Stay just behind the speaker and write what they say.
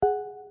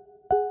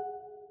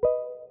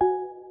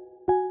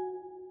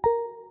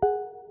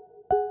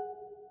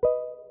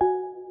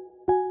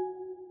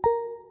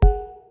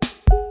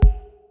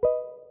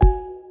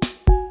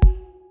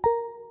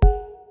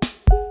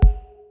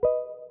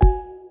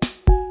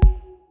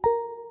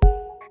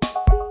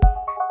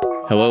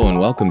Hello and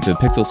welcome to the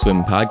Pixel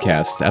Swim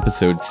Podcast,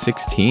 episode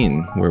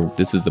 16, where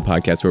this is the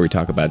podcast where we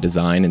talk about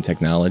design and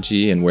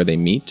technology and where they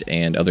meet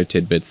and other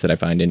tidbits that I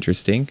find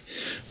interesting.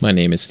 My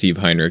name is Steve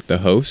Heinrich, the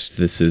host.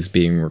 This is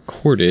being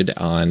recorded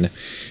on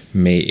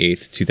May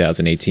 8th,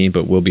 2018,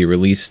 but will be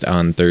released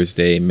on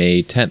Thursday,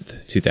 May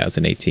 10th,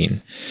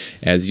 2018.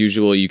 As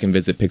usual, you can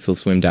visit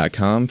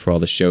pixelswim.com for all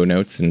the show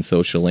notes and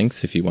social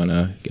links if you want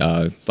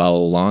to follow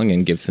along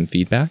and give some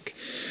feedback.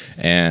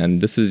 And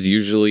this is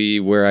usually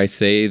where I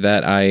say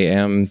that I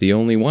am the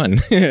only one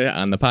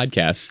on the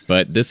podcast.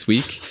 But this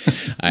week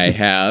I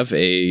have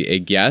a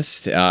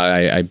guest.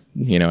 I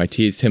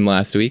teased him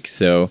last week,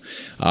 so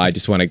I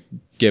just want to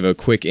give a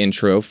quick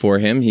intro for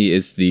him. He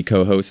is the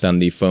co-host on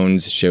the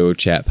Phones Show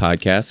Chat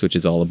podcast, which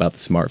is all about the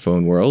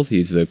smartphone world.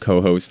 He's the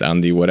co-host on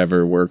the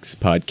Whatever Works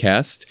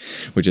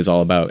podcast, which is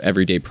all about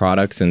everyday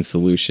products and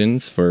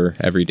solutions for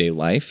everyday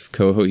life.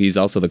 He's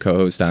also the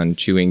co-host on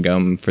Chewing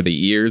Gum for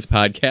the Ears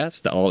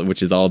podcast,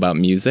 which is all about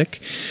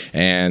music,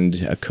 and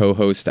a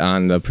co-host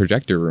on the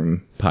Projector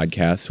Room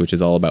podcast, which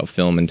is all about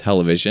film and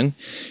television.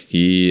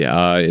 He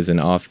is an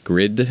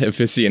off-grid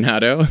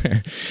aficionado.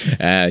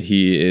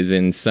 He is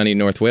in sunny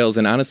North Wales,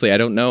 and honestly, I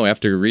don't know.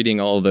 After reading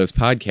all of those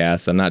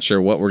podcasts, I'm not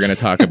sure what we're going to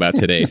talk about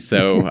today.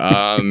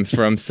 So,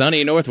 from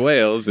sunny North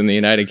Wales in the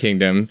United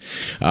Kingdom,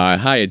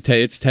 hi,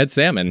 it's Ted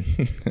Salmon.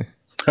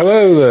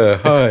 Hello there.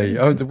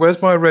 Hi. Where's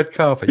my red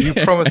carpet? You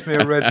promised me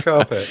a red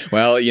carpet.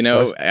 Well, you're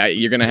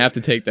going to have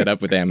to take that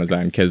up with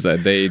Amazon because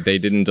they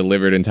didn't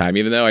deliver it in time.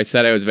 Even though I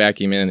said I was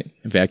vacuuming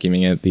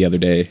it the other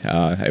day,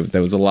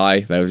 that was a lie.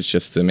 That was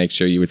just to make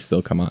sure you would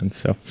still come on.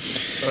 So,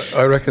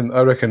 I reckon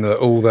that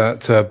all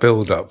that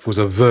build-up was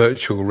a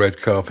virtual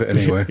red carpet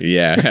anyway.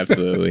 Yeah,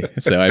 absolutely.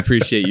 So I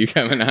appreciate you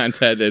coming on,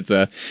 Ted.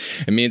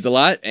 It means a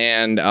lot.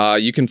 And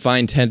you can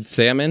find Ted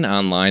Salmon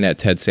online at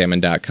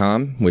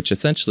tedsalmon.com, which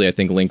essentially I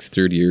think links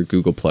through to your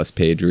Google Plus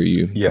page where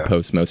you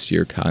post most of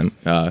your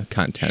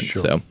content.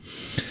 Sure. So,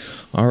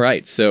 all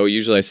right. So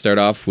usually I start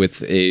off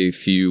with a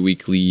few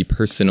weekly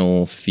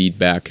personal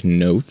feedback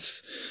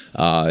notes.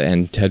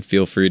 And Ted,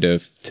 feel free to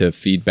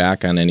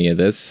feedback on any of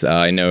this.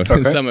 I know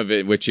some of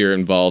it, which you're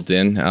involved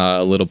in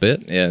a little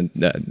bit. And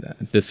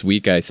this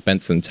week I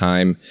spent some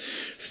time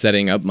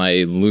setting up my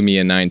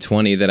Lumia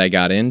 920 that I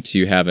got in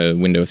to have a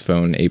Windows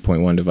Phone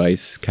 8.1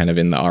 device kind of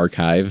in the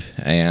archive.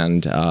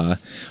 And I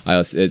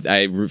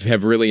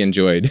have really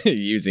enjoyed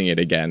using it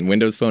again.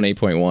 Windows Phone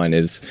 8.1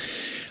 is,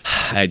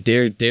 I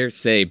dare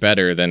say,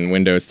 better than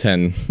Windows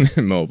 10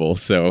 mobile.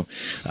 So,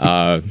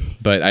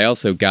 but I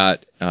also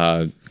got,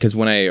 because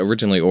when I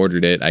originally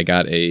ordered it, I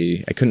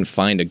couldn't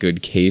find a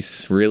good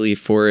case really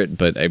for it,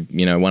 but I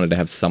wanted to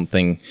have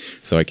something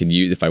so I could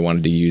use, if I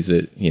wanted to use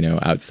it,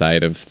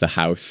 outside of the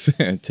house.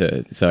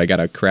 So I got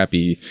a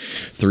crappy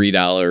 $3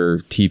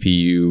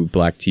 TPU,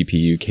 black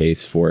TPU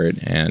case for it,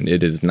 and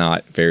it is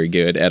not very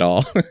good at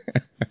all.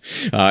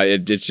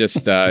 It's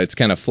just, it's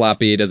kind of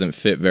floppy. It doesn't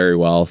fit very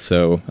well.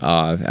 So,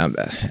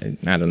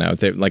 I don't know.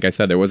 Like I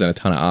said, there wasn't a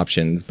ton of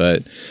options,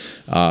 but,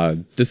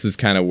 this is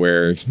kind of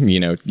where,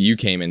 you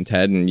came in,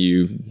 Ted, and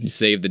you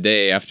saved the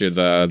day after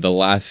the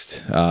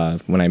last,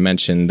 when I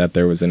mentioned that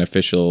there was an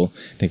official,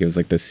 I think it was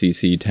like the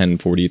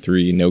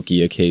CC1043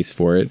 Nokia case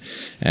for it.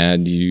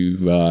 And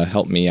you,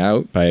 helped me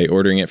out by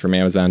ordering it from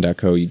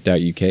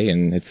Amazon.co.uk,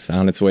 and it's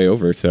on its way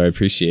over. So I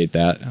appreciate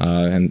that.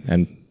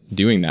 And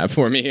doing that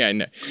for me. I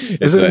know.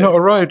 Is it not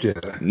arrived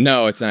yet?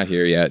 No, it's not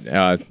here yet.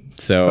 I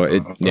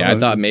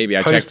thought maybe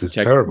I checked. It's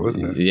terrible,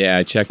 isn't it? Yeah,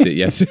 I checked it.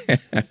 Yes.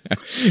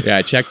 Yeah,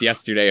 I checked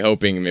yesterday,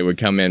 hoping it would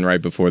come in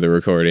right before the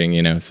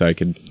recording, so I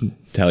could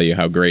tell you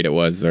how great it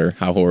was or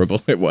how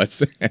horrible it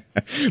was.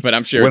 But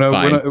I'm sure it's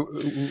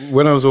fine.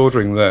 When I was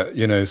ordering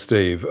that,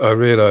 Steve, I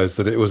realized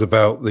that it was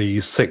about the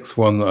sixth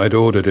one that I'd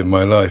ordered in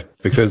my life,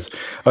 because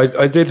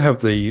I did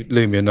have the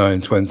Lumia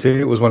 920.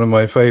 It was one of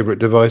my favorite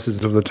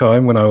devices of the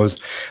time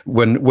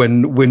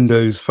when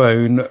Windows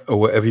Phone, or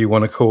whatever you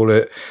want to call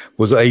it,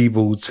 was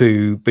able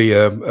to be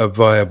a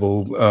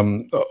viable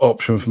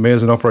option for me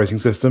as an operating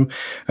system.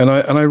 And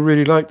I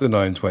really liked the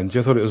 920.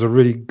 I thought it was a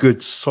really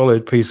good,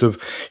 solid piece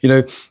of,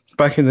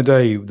 back in the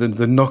day, the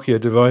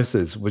Nokia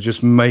devices were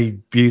just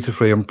made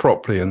beautifully and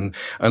properly, and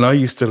I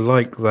used to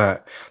like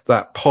that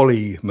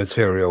poly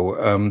material.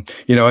 I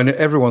know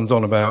everyone's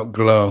on about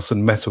glass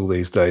and metal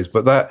these days,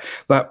 but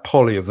that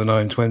poly of the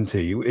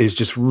 920 is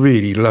just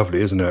really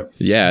lovely, isn't it?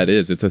 Yeah, it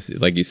is. It's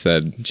like you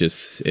said,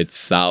 it's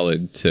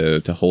solid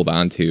to hold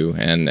on to,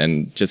 and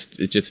it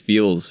just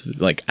feels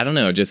like, I don't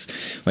know,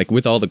 just like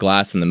with all the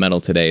glass and the metal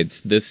today,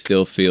 this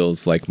still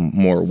feels like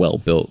more well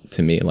built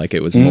to me, like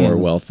it was more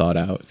well thought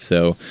out.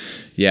 So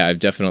yeah, I've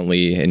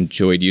definitely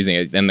enjoyed using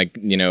it. And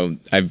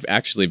I've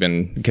actually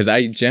been, because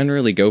I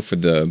generally go for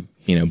the,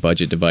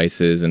 budget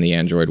devices in the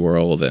Android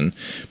world,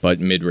 but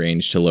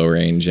mid-range to low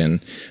range, and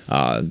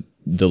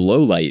the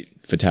low light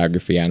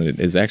photography on it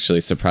has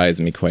actually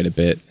surprised me quite a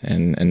bit,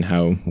 and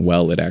how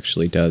well it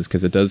actually does,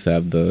 because it does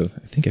have I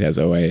think it has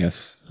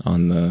OIS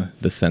on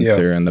the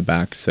sensor on the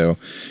back. So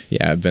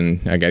yeah,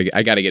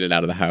 I got to get it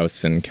out of the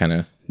house and kind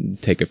of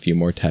take a few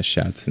more test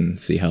shots and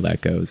see how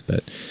that goes.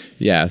 But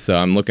yeah, so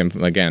I'm looking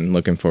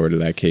forward to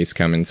that case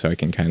coming, so I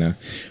can kind of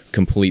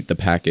complete the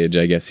package,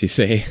 I guess you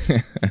say.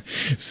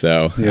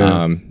 So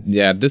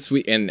yeah, this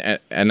week, and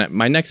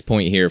my next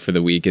point here for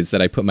the week is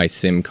that I put my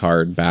SIM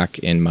card back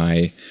in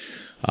my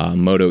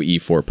Moto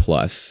E4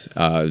 Plus.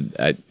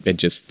 I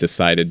just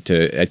decided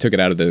I took it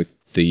out of the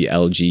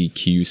LG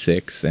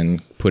Q6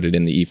 and put it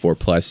in the E4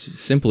 Plus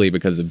simply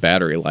because of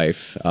battery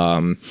life.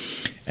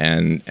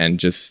 And it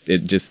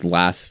just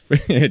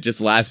lasts it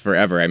just lasts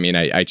forever. I mean,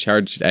 I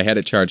had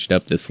it charged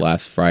up this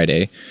last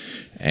Friday,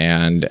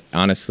 and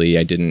honestly,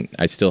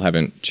 I still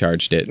haven't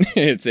charged it.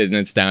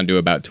 It's down to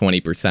about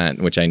 20%,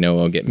 which I know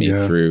will get me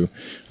through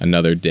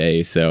another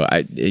day. So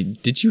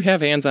did you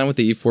have hands on with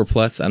the E4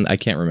 Plus? I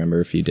can't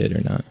remember if you did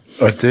or not.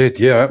 I did,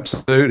 yeah,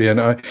 absolutely,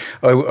 and I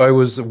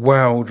was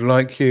wowed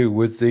like you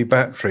with the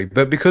battery,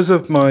 but because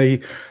of my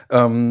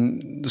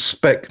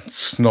spec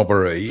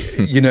snobbery,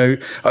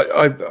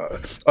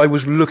 I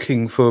was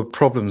looking for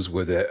problems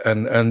with it,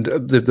 and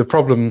the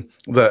problem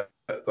that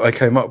I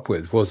came up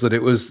with was that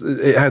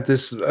it had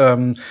this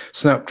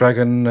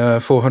Snapdragon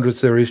 400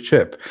 series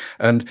chip,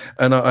 and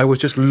I was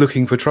just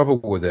looking for trouble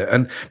with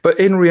it, but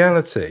in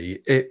reality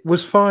it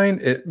was fine.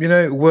 It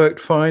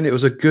worked fine. It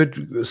was a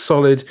good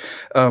solid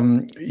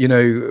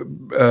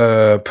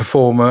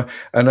performer,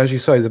 and as you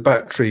say, the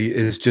battery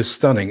is just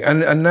stunning.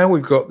 And now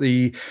we've got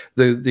the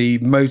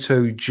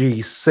Moto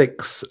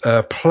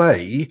G6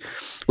 Play,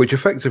 which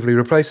effectively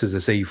replaces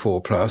this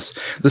E4 Plus.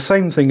 The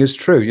same thing is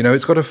true.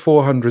 It's got a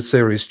 400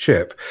 series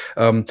chip,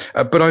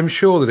 but I'm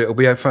sure that it'll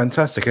be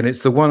fantastic. And it's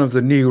the one of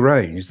the new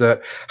range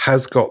that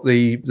has got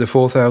the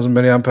 4,000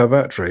 milliamp hour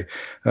battery.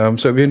 So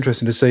it'll be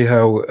interesting to see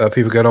how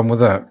people get on with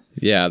that.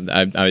 Yeah,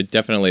 I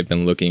definitely have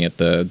been looking at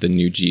the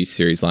new G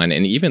series line,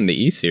 and even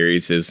the E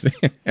series is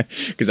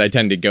because I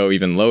tend to go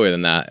even lower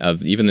than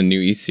that. Even the new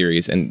E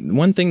series, and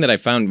one thing that I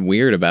found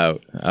weird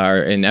about,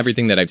 and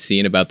everything that I've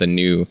seen about the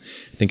new,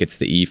 I think it's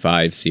the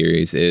E5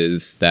 series,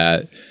 is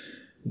that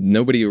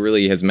nobody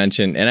really has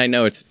mentioned, and I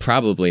know it's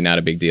probably not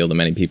a big deal to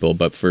many people,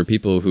 but for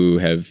people who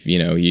have,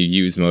 you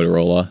use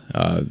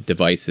Motorola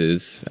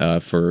devices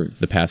for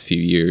the past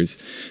few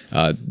years,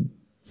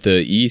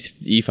 the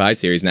E5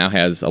 series now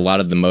has a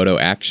lot of the Moto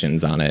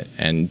actions on it,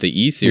 and the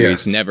E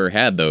series never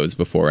had those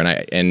before.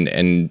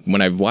 And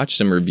when I've watched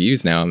some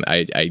reviews now,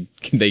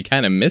 they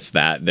kind of miss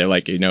that. They're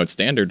like, it's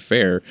standard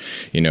fare,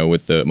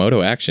 with the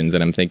Moto actions.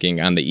 And I'm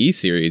thinking on the E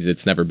series,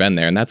 it's never been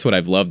there. And that's what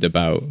I've loved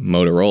about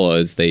Motorola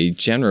is they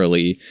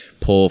generally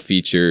pull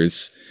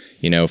features,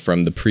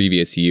 from the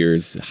previous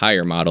year's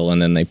higher model,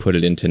 and then they put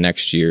it into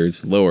next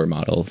year's lower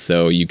model.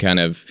 So you kind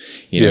of,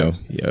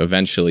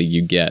 eventually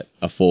you get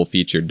a full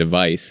featured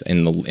device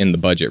in the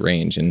budget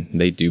range, and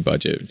they do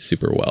budget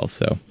super well.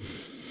 So.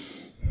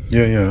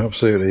 Yeah,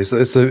 absolutely.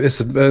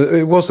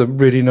 It was a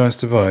really nice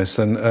device,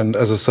 and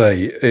as I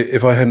say,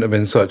 if I hadn't have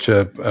been such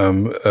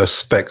a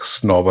spec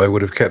snob, I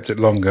would have kept it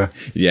longer.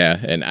 Yeah,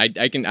 and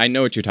I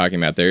know what you're talking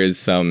about. There is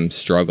some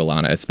struggle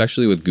on it,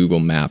 especially with Google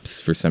Maps.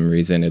 For some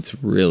reason, it's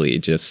really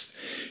just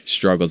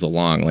struggles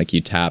along. Like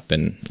you tap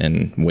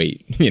and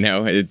wait,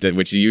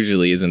 which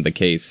usually isn't the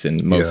case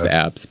in most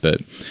apps.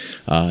 But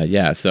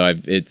so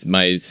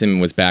my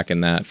SIM was back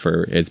in that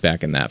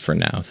for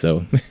now.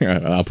 So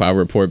I'll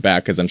report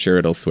back because I'm sure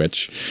it'll switch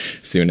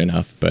soon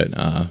enough, but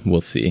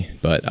we'll see.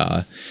 But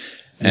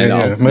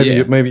also,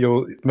 maybe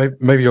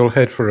you'll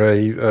head for a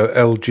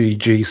LG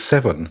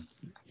G7.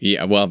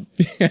 Yeah, well,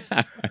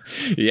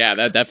 yeah,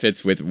 that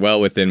fits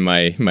within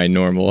my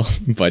normal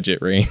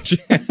budget range.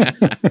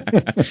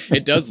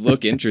 It does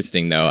look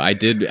interesting though.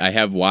 I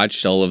have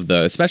watched all of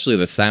especially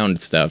the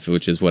sound stuff,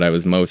 which is what I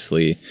was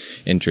mostly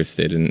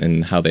interested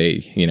in how they,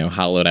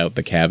 hollowed out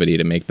the cavity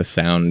to make the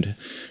sound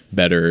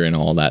better and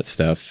all that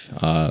stuff.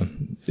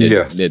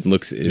 It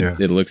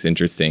looks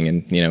interesting,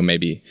 and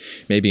maybe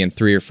in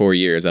 3 or 4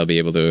 years I'll be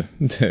able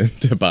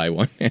to buy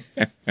one.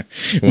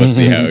 We'll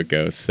see how it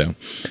goes. So,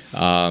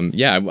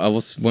 I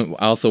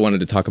also wanted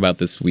to talk about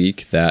this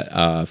week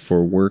that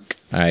for work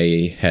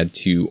I had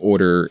to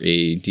order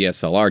a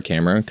DSLR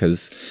camera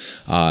because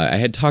I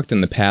had talked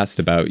in the past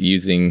about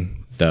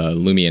using the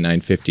Lumia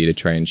 950 to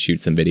try and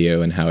shoot some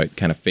video and how it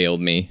kind of failed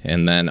me,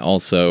 and then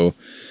also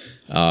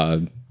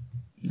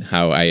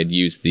how I had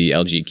used the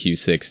LG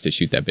Q6 to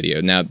shoot that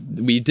video. Now,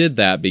 we did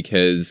that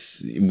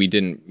because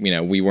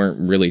we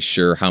weren't really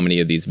sure how many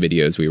of these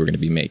videos we were going to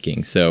be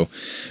making. So,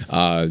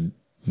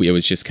 it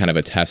was just kind of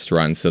a test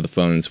run. So the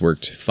phones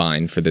worked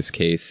fine for this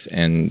case.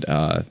 And,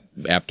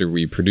 after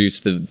we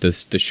produced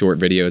the short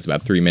videos,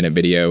 about 3-minute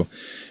video,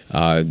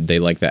 they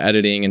liked the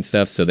editing and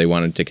stuff. So they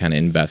wanted to kind of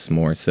invest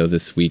more. So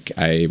this week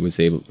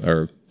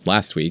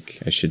last week,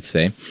 I should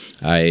say,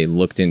 I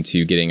looked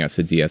into getting us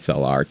a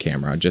DSLR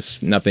camera.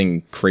 Just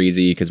nothing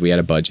crazy because we had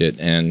a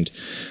budget. And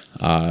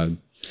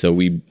so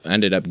we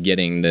ended up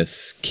getting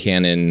this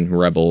Canon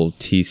Rebel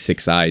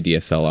T6i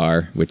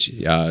DSLR, which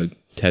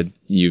Ted,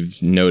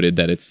 you've noted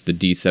that it's the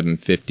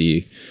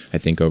D750, I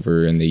think,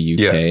 over in the UK.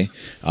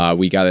 Yes.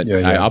 We got it. Yeah,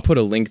 yeah. I'll put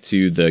a link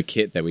to the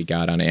kit that we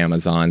got on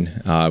Amazon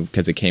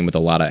because it came with a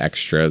lot of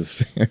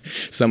extras,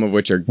 some of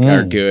which are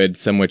good,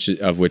 some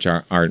of which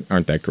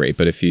aren't that great.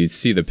 But if you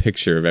see the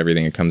picture of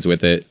everything that comes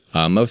with it,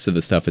 most of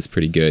the stuff is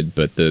pretty good.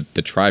 But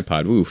the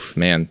tripod, oof,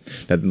 man,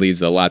 that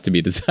leaves a lot to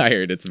be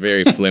desired. It's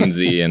very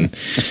flimsy and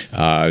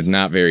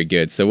not very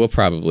good. So we'll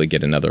probably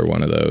get another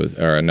one of those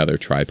or another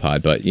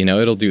tripod. But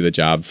it'll do the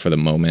job for the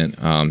moment.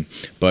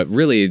 But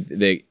really,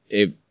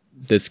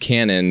 this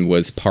Canon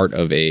was part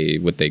of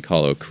what they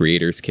call a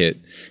creator's kit,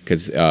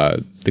 because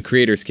the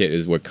creator's kit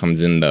is what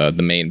comes in the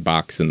main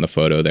box in the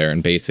photo there,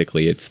 and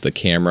basically it's the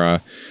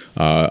camera,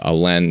 a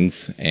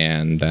lens,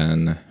 and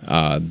then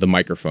the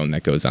microphone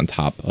that goes on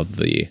top of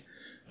the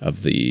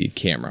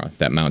camera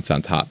that mounts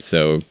on top.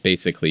 So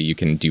basically you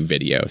can do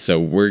video. So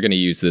we're going to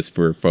use this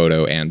for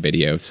photo and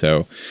video.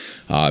 So,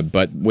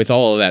 but with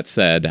all of that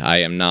said,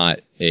 I am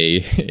not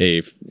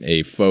a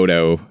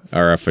photo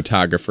or a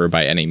photographer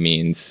by any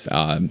means.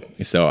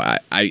 So I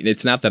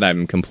it's not that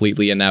I'm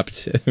completely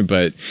inept,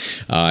 but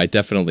I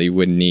definitely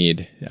would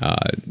need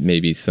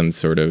maybe some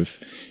sort of,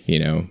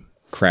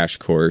 crash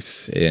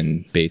course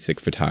in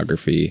basic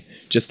photography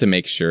just to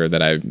make sure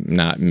that I'm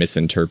not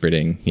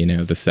misinterpreting,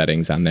 the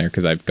settings on there,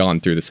 because I've gone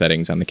through the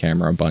settings on the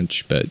camera a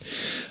bunch. But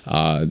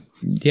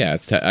yeah,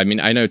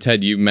 I know,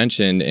 Ted, you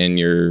mentioned in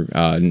your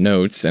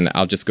notes, and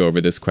I'll just go over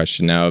this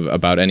question now,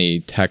 about any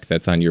tech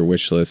that's on your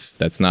wish list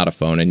that's not a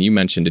phone. And you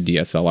mentioned a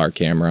DSLR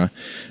camera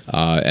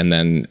and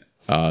then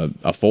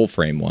a full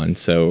frame one.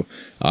 So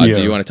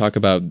do you want to talk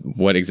about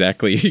what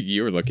exactly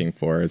you were looking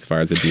for as far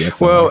as a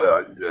DSLR?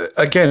 Well,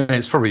 again,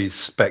 it's probably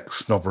spec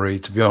snobbery,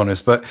 to be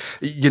honest. But,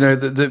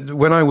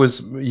 when I was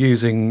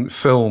using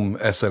film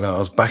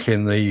SLRs back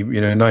in the,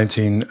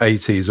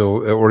 1980s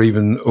or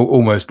even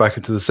almost back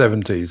into the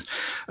 70s,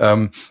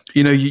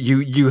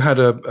 you had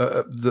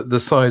the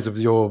size of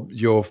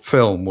your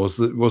film was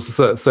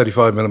the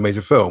 35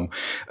 millimeter film.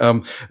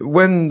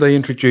 When they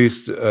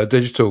introduced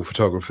digital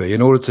photography,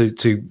 in order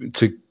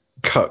to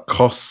cut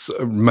costs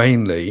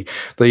mainly,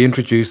 they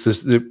introduced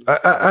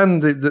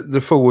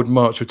the forward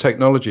march of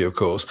technology, of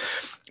course.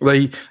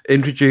 They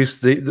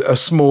introduced a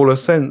smaller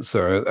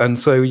sensor, and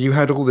so you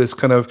had all this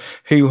kind of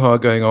hoo-ha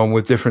going on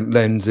with different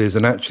lenses,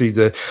 and actually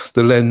the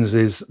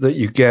lenses that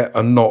you get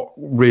are not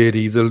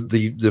really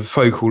the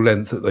focal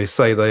length that they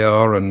say they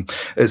are, and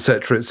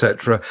etc.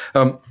 etc.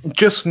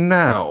 Just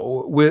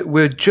now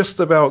we're just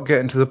about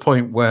getting to the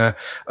point where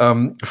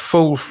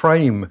full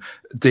frame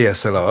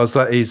DSLRs,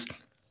 that is,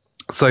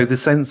 so the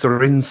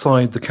sensor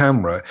inside the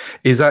camera,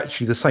 is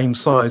actually the same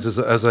size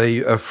as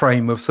a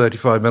frame of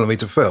 35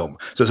 millimeter film.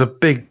 So it's a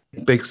big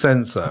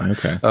sensor.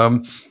 Okay.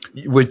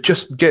 We're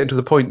just getting to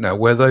the point now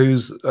where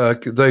those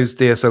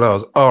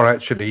DSLRs are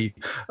actually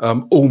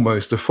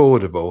almost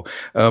affordable.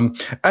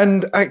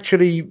 And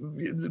actually,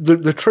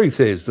 the truth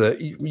is that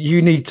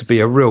you need to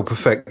be a real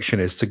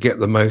perfectionist to get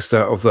the most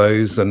out of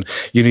those, and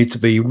you need to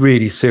be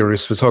really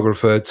serious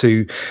photographer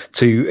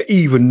to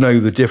even know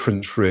the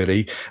difference,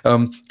 really.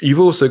 You've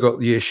also got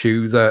the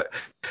issue that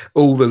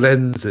all the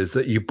lenses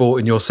that you bought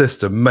in your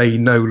system may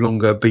no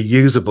longer be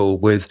usable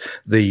with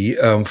the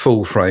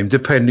full frame,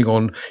 depending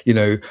on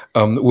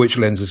which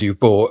lenses you've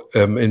bought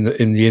in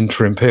the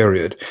interim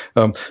period.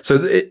 So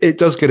it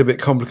does get a bit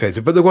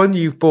complicated. But the one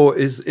you've bought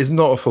is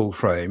not a full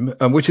frame,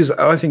 which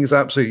I think is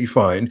absolutely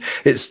fine.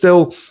 It's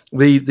still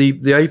the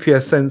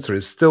APS sensor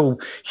is still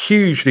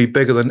hugely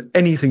bigger than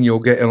anything you'll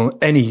get on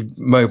any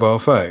mobile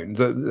phone,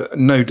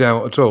 no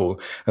doubt at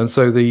all. And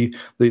so the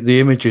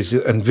images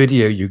and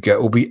video you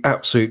get will be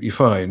absolutely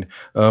fine.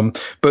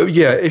 But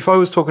yeah, if I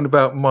was talking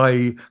about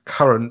my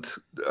current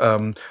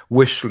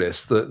wish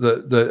list,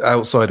 the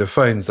outside of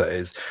phones, that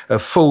is, a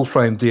full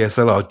frame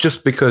DSLR,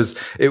 just because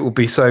it would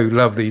be so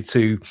lovely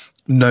to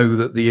know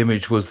that the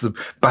image was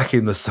back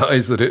in the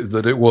size that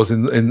it was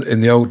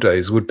in the old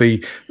days, would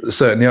be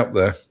certainly up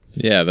there.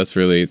 Yeah, that's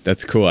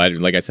cool.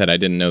 Like I said, I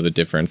didn't know the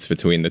difference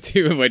between the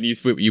two. When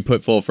you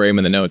put full frame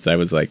in the notes, I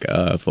was like,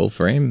 full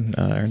frame?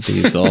 Aren't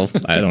these all?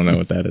 I don't know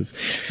what that is.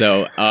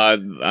 So,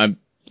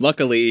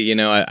 luckily,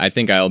 I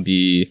think I'll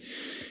be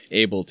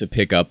able to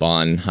pick up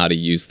on how to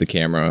use the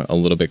camera a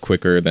little bit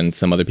quicker than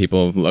some other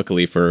people.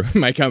 Luckily for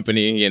my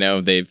company,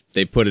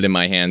 they put it in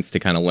my hands to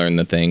kind of learn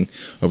the thing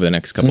over the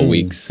next couple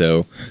weeks.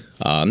 So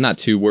I'm not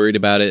too worried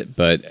about it,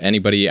 but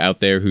anybody out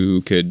there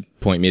who could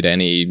point me to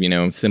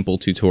any, simple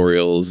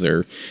tutorials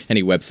or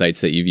any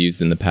websites that you've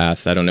used in the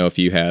past. I don't know if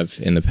you have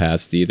in the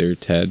past either,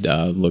 Ted,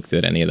 looked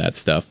at any of that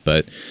stuff,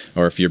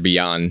 or if you're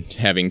beyond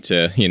having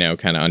to,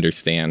 kind of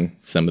understand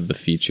some of the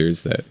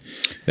features that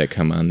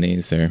come on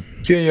these. Or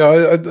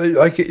yeah,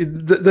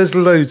 there's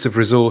loads of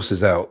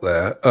resources out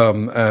there,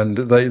 and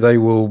they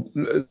will,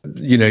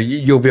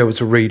 you'll be able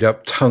to read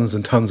up tons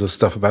and tons of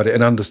stuff about it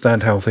and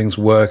understand how things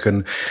work,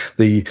 and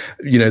the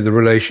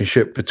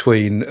relationship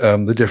between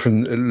the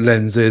different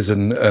lenses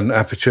and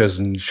apertures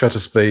and shutter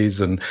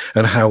speeds and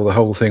how the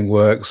whole thing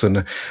works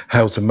and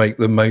how to make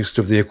the most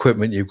of the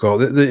equipment you've got.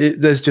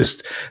 There's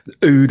just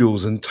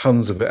oodles and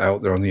tons of it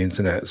out there on the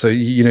internet. So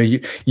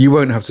you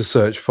won't have to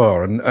search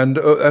far. And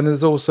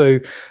there's also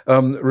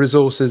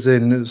resources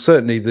in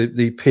certainly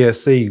the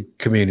PSC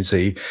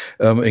community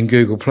in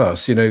Google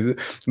Plus.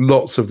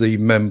 Lots of the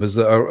members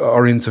that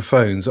are into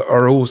phones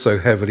are also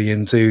heavily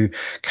into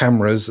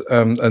cameras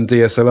and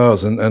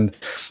DSLRs and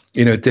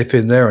dip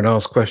in there and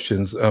ask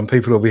questions.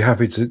 People will be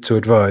happy to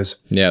advise.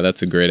 Yeah,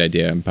 that's a great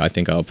idea. I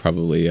think I'll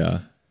probably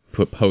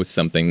post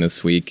something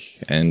this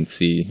week and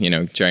see,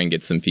 try and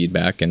get some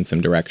feedback and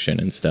some direction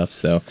and stuff.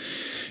 So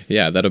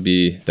yeah,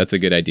 that's a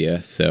good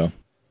idea. So.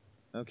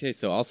 Okay,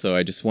 so also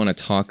I just want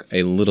to talk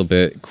a little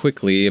bit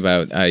quickly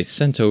about, I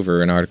sent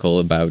over an article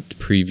about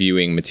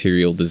previewing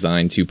Material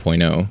Design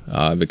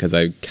 2.0 because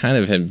I kind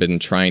of had been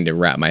trying to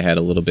wrap my head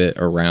a little bit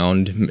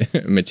around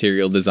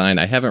material design.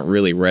 I haven't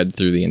really read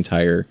through the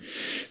entire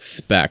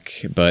spec,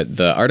 but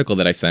the article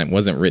that I sent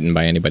wasn't written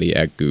by anybody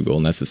at Google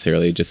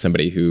necessarily, just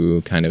somebody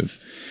who kind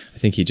of, I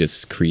think he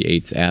just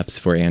creates apps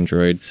for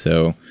Android.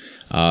 So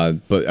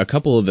but a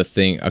couple of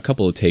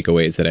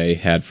takeaways that I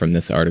had from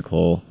this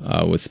article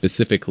was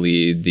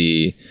specifically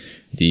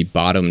the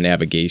bottom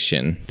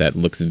navigation that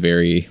looks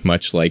very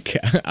much like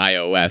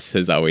iOS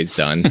has always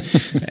done,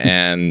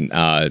 and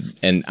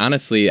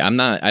honestly, I'm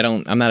not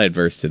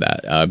adverse to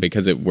that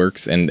because it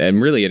works, and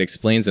really it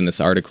explains in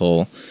this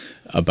article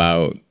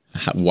about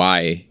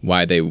why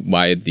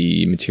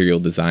the material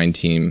design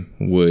team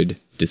would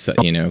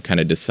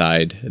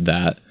decide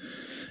that.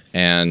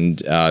 And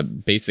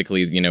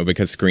basically,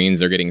 because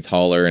screens are getting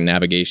taller and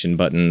navigation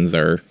buttons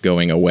are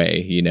going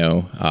away,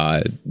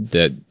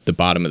 the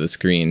bottom of the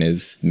screen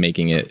is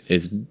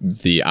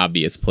the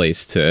obvious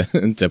place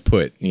to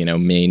put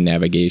main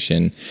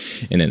navigation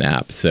in an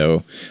app.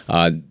 So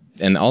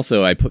and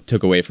also I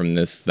took away from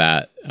this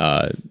that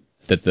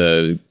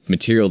the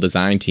material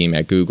design team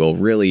at Google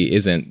really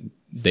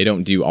they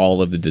don't do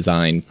all of the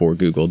design for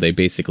Google. They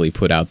basically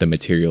put out the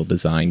material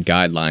design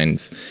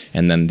guidelines,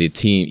 and then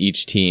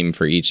each team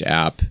for each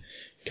app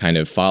kind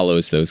of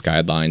follows those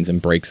guidelines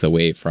and breaks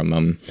away from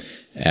them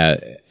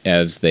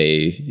as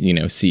they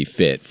see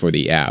fit for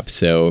the app.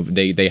 So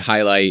they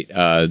highlight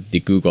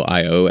the Google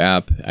I/O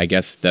app. I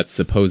guess that's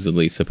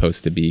supposedly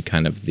supposed to be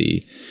kind of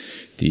the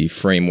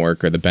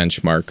framework or the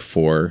benchmark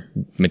for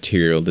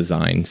material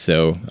design.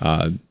 So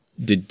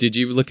Did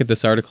you look at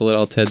this article at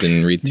all, Ted,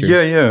 and read through?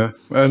 Yeah,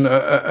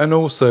 and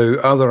also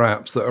other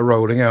apps that are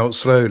rolling out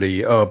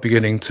slowly are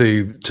beginning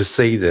to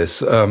see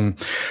this. I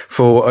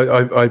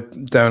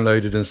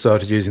downloaded and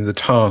started using the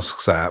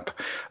Tasks app,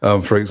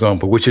 for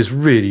example, which is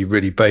really,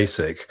 really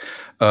basic.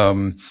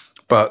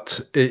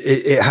 But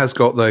it has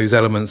got those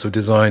elements of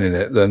design in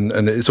it,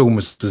 and it's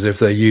almost as if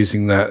they're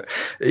using that,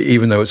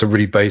 even though it's a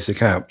really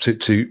basic app,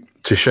 to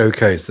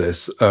showcase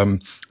this.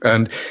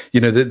 And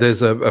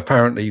there's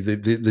apparently the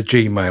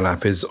Gmail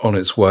app is on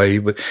its way,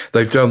 but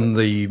they've done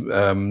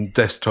the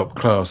desktop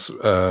class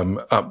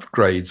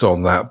upgrades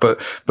on that,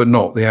 but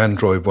not the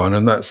Android one,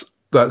 and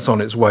that's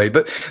on its way.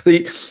 But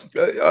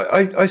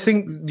I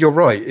think you're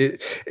right.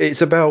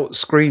 It's about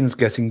screens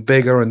getting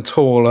bigger and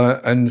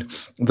taller, and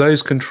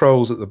those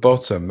controls at the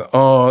bottom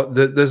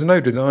there's no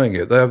denying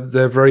it.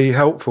 They're very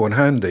helpful and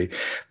handy.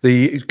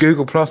 The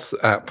Google Plus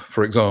app,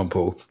 for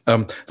example,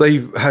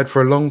 they've had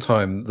for a long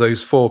time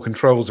those 4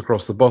 controls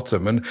across the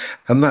bottom,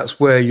 and that's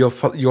where your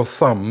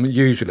thumb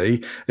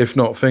usually, if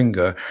not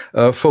finger,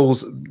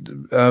 falls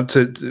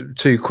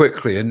too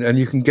quickly, and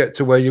you can get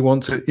to where you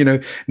want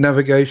to.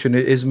 Navigation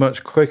is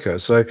much quicker.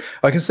 So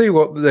I can see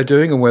what they're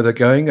doing and where they're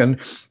going, and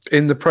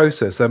in the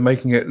process they're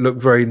making it look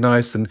very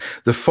nice. And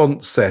the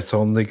font set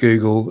on the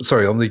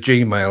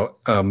Gmail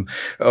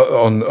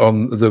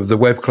on the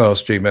web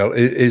class Gmail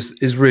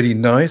is really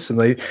nice,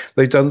 and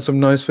they've done some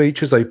nice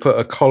features. They put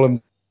a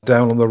column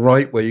down on the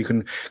right where you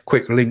can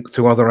quick link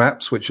to other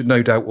apps, which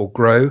no doubt will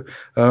grow.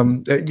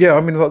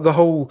 The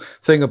whole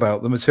thing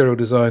about the material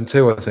design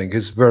too, I think,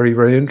 is very,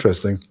 very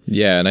interesting.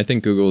 Yeah, and I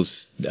think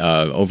Google's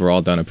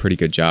overall done a pretty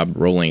good job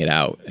rolling it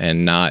out,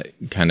 and not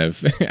kind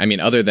of,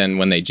 other than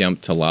when they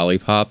jumped to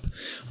Lollipop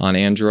on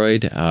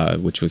Android,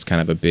 which was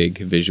kind of a big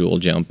visual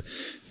jump.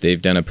 They've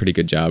done a pretty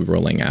good job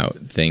rolling out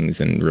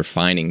things and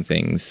refining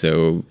things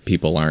so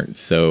people aren't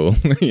so,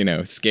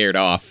 scared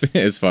off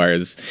as far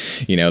as,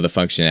 the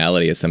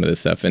functionality of some of this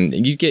stuff. And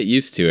you get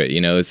used to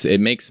it,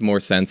 it makes more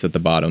sense at the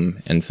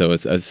bottom. And so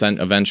it's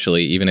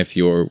eventually, even if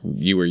you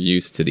were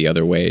used to the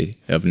other way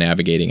of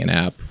navigating an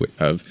app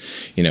of,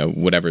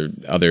 whatever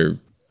other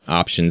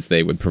options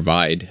they would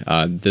provide,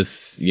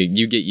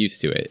 you get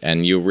used to it,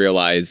 and you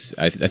realize,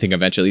 I think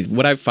eventually,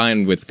 what I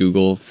find with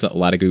Google, a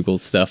lot of Google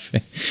stuff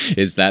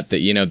is that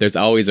there's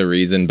always a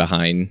reason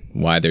behind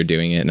why they're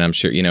doing it, and I'm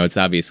sure it's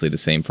obviously the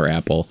same for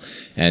Apple,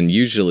 and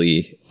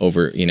usually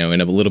over in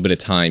a little bit of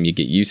time you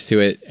get used to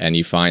it, and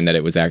you find that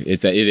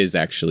it is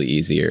actually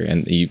easier,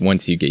 and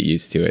once you get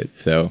used to it.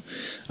 So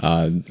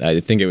I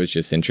think it was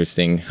just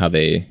interesting how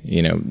they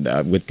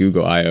with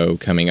Google I/O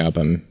coming up,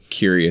 I'm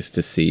curious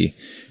to see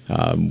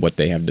what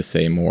they have to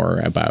say more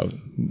about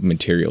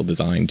Material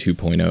Design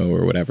 2.0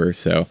 or whatever.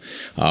 So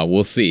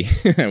we'll see.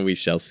 We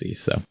shall see.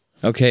 So.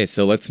 Okay,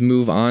 so let's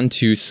move on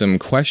to some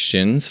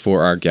questions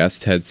for our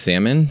guest, Ted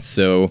Salmon.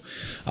 So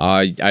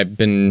I've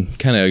been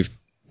kind of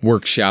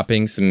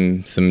workshopping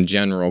some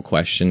general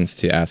questions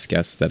to ask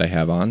guests that I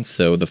have on.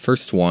 So the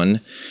first one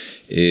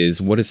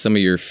is, what is some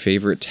of your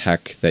favorite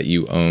tech that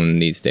you own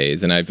these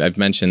days? And I've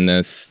mentioned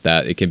this,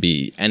 that it could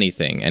be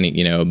anything,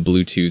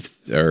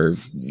 Bluetooth or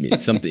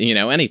something,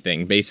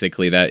 anything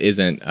basically that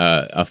isn't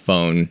a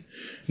phone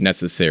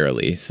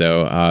necessarily.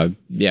 So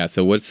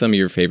so what's some of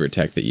your favorite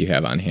tech that you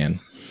have on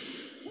hand?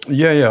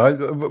 Yeah.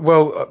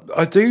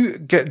 I do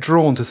get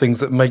drawn to things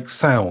that make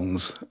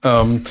sounds,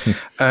 and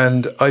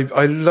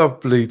I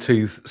love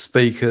Bluetooth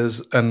speakers,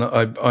 and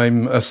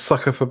I'm a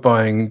sucker for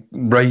buying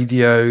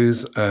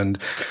radios, and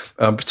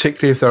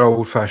particularly if they're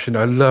old-fashioned.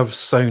 I love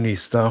Sony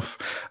stuff,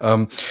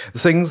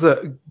 things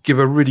that give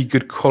a really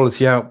good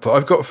quality output.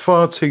 I've got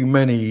far too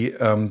many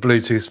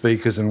Bluetooth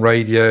speakers and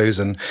radios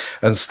and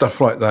stuff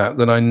like that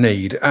than I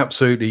need.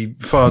 Absolutely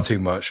far too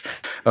much.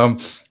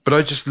 But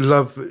I just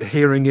love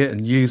hearing it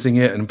and using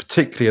it, and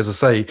particularly, as I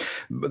say,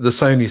 the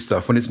Sony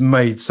stuff when it's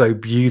made so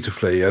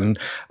beautifully, and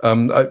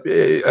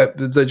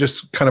that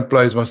just kind of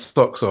blows my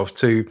socks off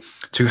to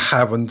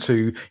have and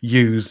to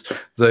use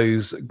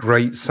those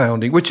great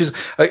sounding. Which is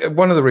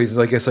one of the reasons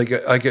I guess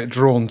I get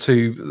drawn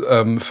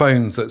to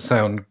phones that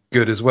sound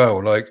good as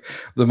well, like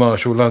the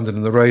Marshall London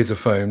and the Razor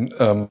phone,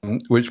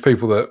 which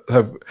people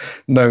that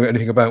know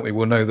anything about me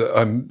will know that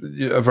I'm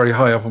very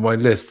high up on my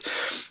list.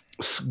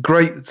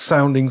 Great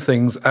sounding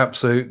things,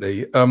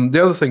 absolutely.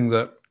 The other thing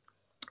that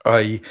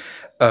I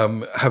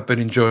have been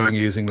enjoying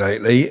using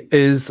lately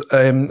is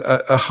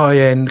a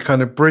high-end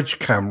kind of bridge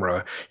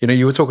camera.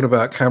 You were talking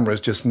about cameras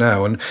just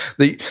now, and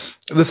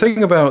the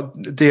thing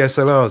about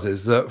DSLRs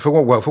is that for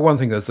one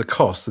thing, there's the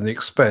cost and the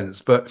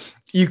expense, but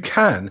you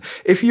can,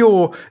 if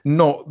you're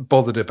not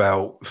bothered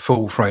about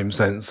full frame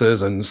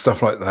sensors and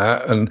stuff like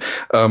that, and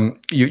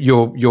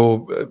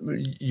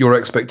your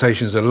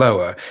expectations are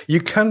lower,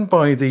 you can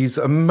buy these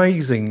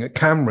amazing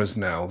cameras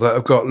now that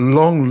have got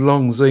long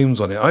zooms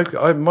on it.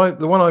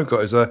 The one I've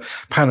got is a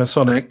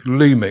Panasonic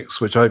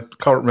Lumix, which I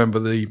can't remember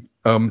the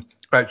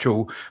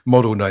actual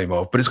model name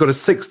of, but it's got a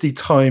 60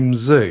 times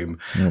zoom.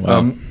 Oh,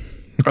 wow.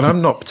 And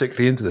I'm not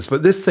particularly into this,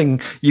 but this thing,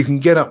 you can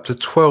get up to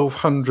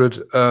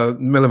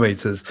 1200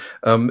 millimeters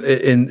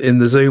in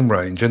the zoom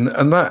range, and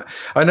that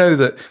I know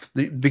that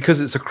because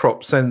it's a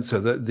crop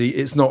sensor, that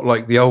it's not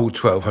like the old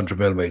 1200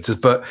 millimeters,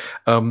 but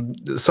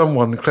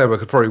someone clever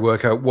could probably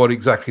work out what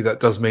exactly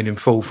that does mean in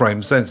full frame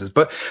sensors.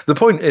 But the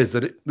point is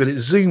that it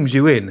zooms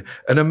you in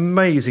an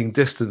amazing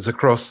distance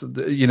across the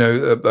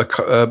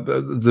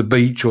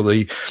beach or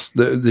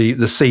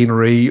the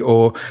scenery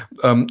or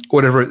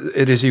whatever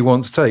it is you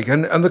want to take,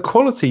 and the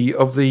quality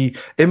of the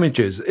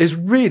images is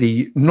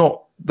really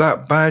not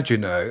that bad.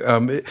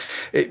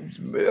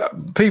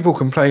 People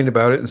complain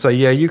about it and say,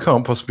 yeah, you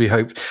can't possibly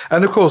hope.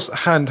 And of course,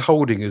 hand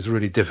holding is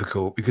really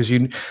difficult because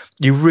you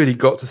really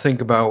got to think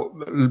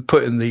about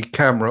putting the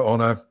camera on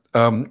a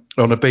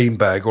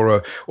beanbag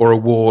or a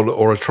wall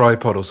or a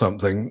tripod or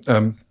something.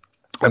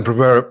 And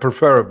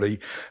preferably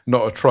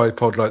not a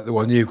tripod like the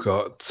one you've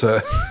got.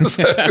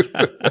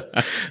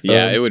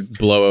 It would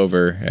blow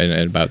over in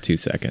about 2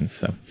 seconds.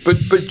 So, but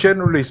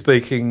generally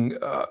speaking,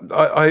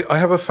 I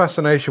have a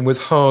fascination with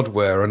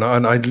hardware, and I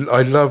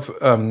love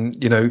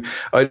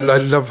I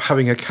love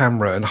having a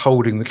camera and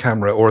holding the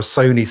camera, or a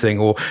Sony thing,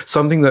 or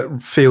something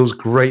that feels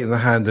great in the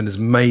hand and is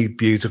made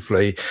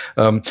beautifully.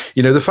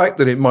 The fact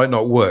that it might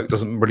not work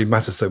doesn't really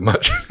matter so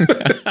much.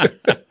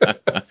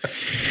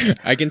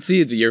 I can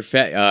see that you're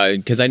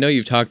because I know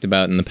you've talked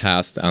about in the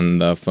past on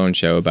the phone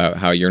show about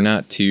how you're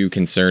not too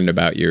concerned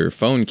about your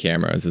phone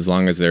cameras as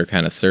long as they're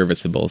kind of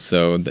serviceable.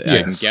 So yes.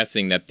 I'm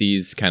guessing that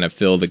these kind of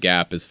fill the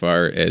gap as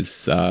far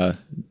as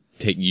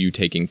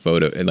taking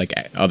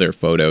other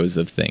photos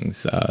of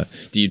things.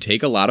 Do you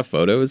take a lot of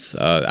photos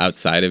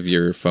outside of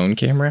your phone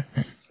camera?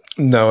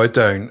 No, I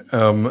don't,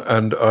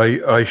 and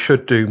I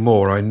should do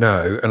more. I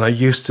know, and I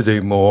used to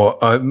do more.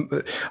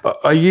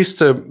 I used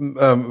to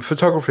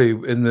photography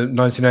in the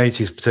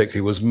 1980s,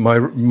 particularly, was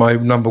my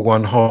number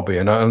one hobby,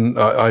 and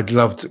I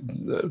loved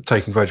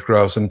taking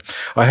photographs, and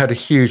I had a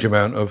huge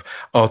amount of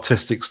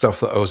artistic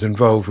stuff that I was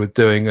involved with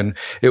doing, and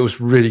it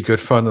was really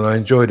good fun, and I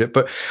enjoyed it.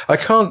 But I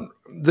can't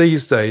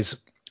these days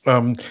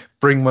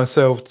bring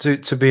myself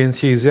to be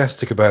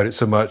enthusiastic about it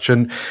so much,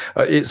 and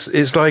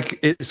it's like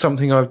it's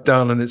something I've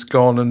done and it's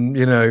gone, and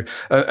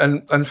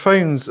and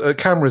phones,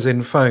 cameras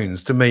in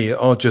phones to me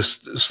are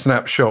just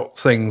snapshot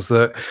things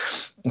that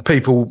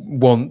people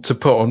want to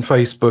put on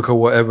Facebook or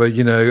whatever,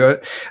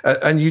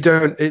 and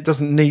it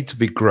doesn't need to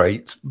be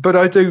great. But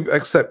I do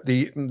accept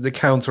the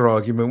counter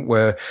argument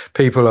where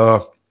people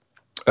are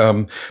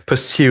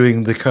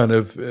pursuing the kind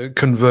of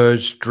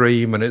converged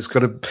dream, and it's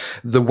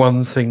the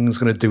one thing's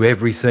going to do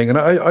everything, and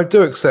I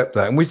do accept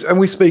that, and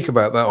we speak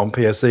about that on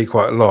PSE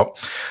quite a lot.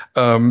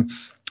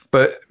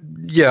 But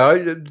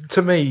yeah,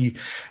 to me,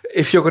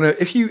 if you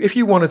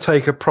want to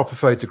take a proper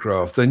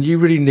photograph, then you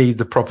really need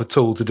the proper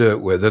tool to do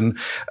it with, and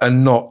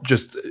not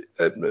just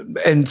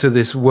enter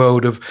this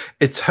world of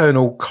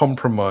eternal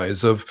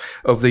compromise of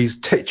these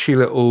titchy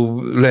little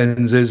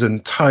lenses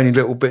and tiny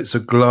little bits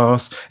of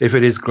glass, if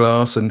it is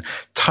glass, and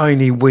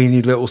tiny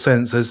weeny little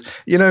sensors.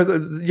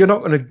 You're not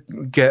going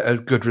to get a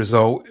good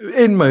result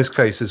in most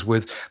cases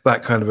with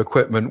that kind of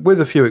equipment, with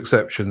a few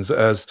exceptions,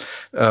 as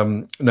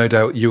no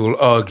doubt you will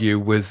argue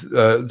with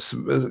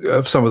some of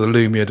the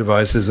Lumia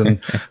devices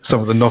and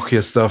some of the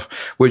Nokia stuff,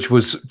 which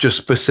was just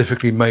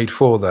specifically made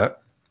for that.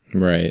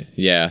 Right.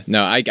 Yeah.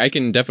 No, I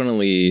can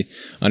definitely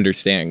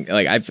understand.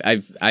 Like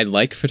I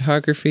like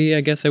photography,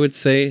 I guess I would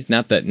say.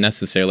 Not that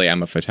necessarily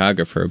I'm a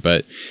photographer,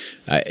 but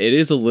it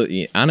is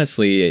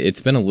honestly,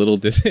 it's been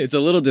it's a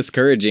little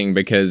discouraging,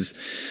 because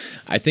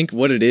I think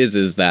what it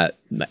is that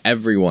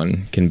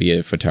everyone can be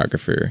a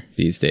photographer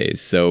these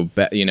days. So,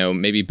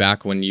 maybe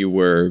back when you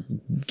were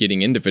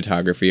getting into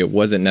photography, it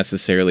wasn't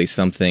necessarily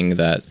something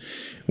that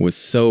was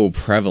so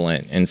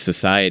prevalent in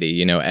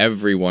society.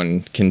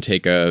 Everyone can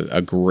take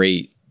a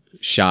great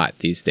shot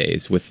these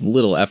days with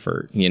little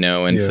effort,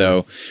 and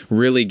so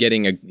really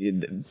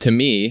getting to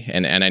me,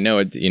 and I know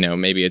it,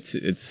 maybe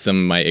it's some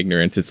of my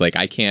ignorance. It's like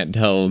I can't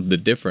tell the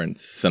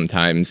difference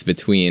sometimes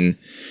between,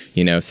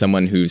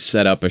 someone who's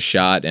set up a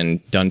shot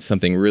and done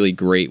something really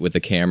great with the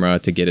camera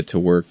to get it to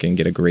work and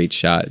get a great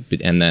shot,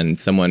 and then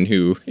someone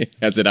who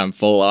has it on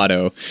full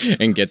auto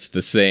and gets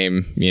the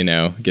same,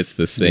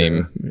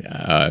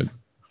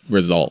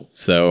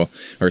 result,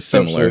 or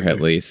similar. Absolutely.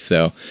 At least.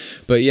 So,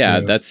 but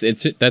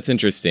that's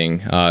interesting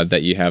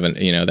that you haven't,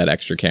 that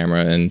extra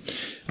camera, and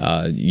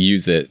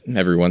use it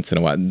every once in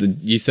a while.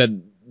 You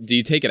said, do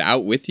you take it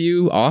out with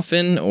you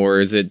often, or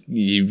is it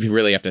you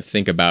really have to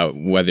think about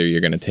whether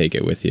you're going to take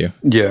it with you?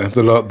 Yeah,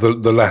 the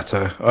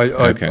latter.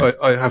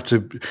 I have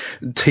to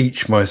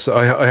teach myself.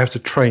 I have to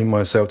train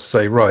myself to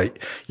say, right,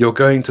 you're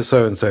going to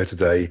so and so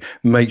today.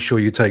 Make sure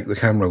you take the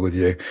camera with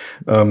you,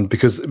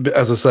 because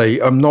as I say,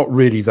 I'm not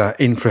really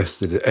that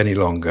interested any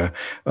longer,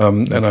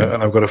 and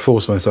I've got to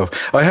force myself.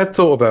 I had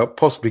thought about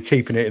possibly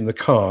keeping it in the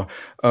car.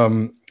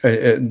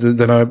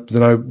 Then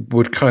I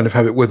would kind of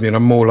have it with me, and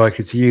I'm more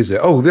likely to use it.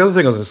 Oh, the other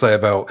thing I was going to say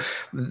about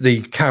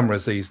the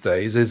cameras these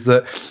days is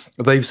that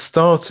they've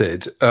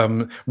started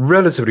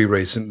relatively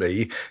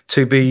recently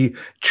to be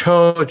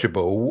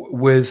chargeable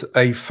with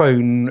a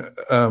phone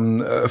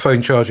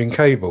charging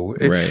cable.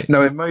 Right.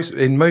 Now,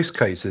 in most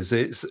cases,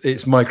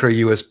 it's micro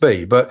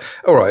USB, but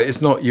all right,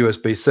 it's not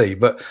USB-C,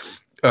 but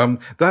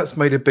that's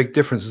made a big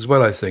difference as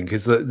well, I think,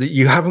 is that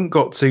you haven't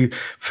got to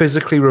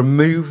physically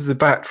remove the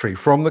battery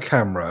from the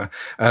camera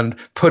and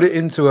put it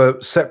into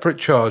a separate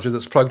charger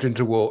that's plugged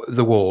into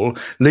the wall,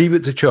 leave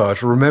it to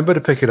charge, remember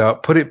to pick it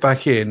up, put it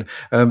back in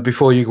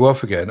before you go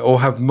off again, or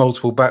have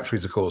multiple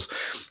batteries, of course.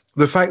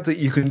 The fact that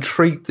you can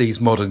treat these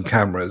modern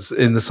cameras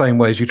in the same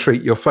way as you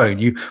treat your phone,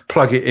 you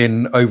plug it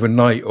in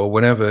overnight or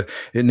whenever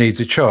it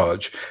needs a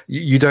charge,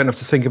 you don't have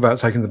to think about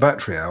taking the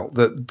battery out.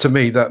 That, to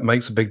me, that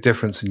makes a big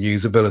difference in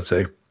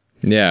usability.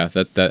 Yeah,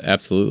 that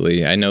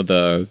absolutely. I know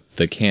the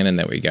Canon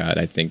that we got,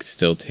 I think,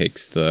 still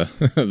takes the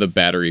the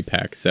battery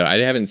pack. So I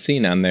haven't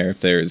seen on there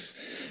if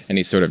there's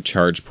any sort of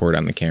charge port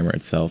on the camera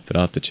itself, but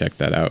I'll have to check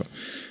that out.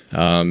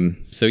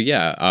 So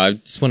yeah, I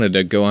just wanted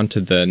to go on to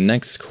the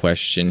next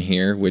question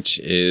here, which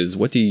is,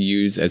 what do you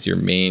use as your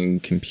main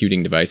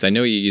computing device? I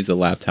know you use a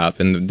laptop,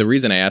 and the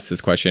reason I asked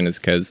this question is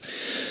because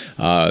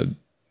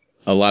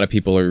a lot of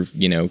people are,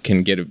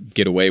 can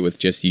get away with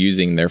just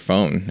using their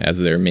phone as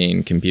their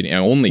main computing,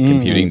 only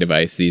computing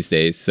device these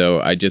days.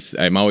 So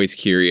I'm always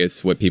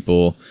curious what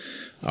people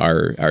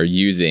are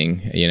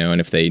using,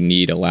 and if they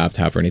need a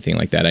laptop or anything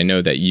like that. I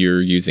know that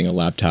you're using a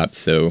laptop,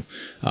 so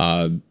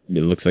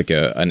it looks like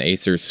an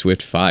Acer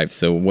Swift 5.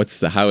 So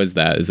how is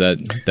that? Is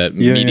that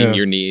meeting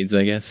your needs,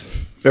 I guess?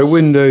 A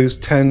Windows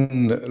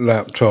 10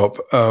 laptop,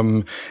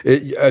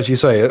 as you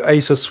say, an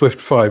Acer Swift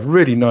 5,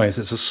 really nice.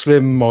 It's a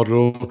slim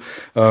model.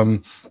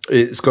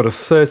 It's got a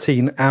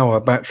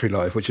 13-hour battery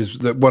life, which is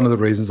one of the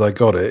reasons I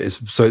got it.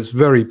 So it's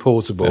very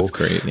portable. That's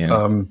great,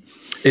 yeah.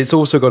 It's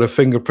also got a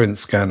fingerprint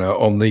scanner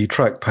on the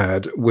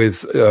trackpad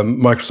with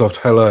Microsoft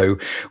Hello,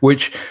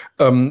 which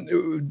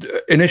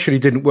initially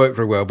didn't work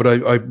very well, but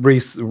I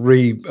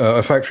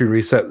factory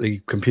reset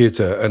the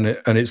computer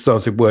and it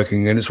started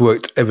working, and it's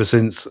worked ever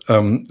since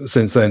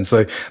then.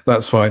 So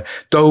that's fine.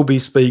 Dolby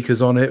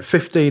speakers on it,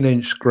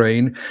 15-inch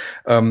screen.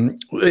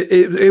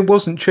 It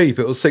wasn't cheap.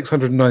 It was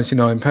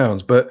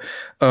 £699, but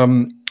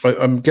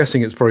I'm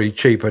guessing it's probably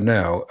cheaper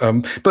now.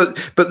 But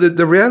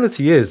the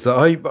reality is that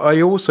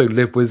I also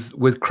live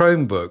with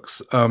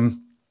Chromebooks.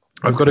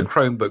 I've got a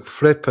Chromebook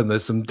Flip, and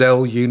there's some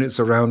Dell units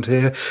around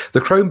here.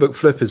 The Chromebook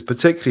Flip is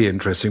particularly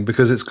interesting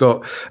because it's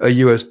got a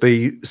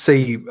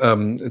USB-C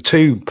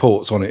 2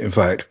 ports on it, in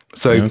fact.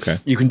 So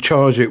you can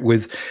charge it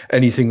with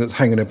anything that's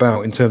hanging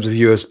about in terms of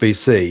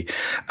USB-C.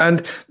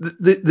 And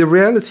the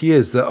reality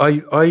is that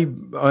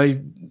I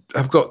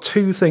have got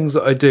two things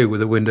that I do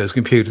with a Windows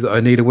computer that I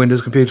need a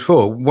Windows computer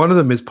for. One of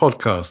them is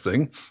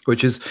podcasting,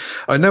 which is,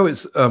 I know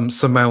it's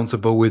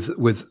surmountable with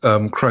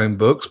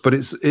Chromebooks, but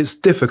it's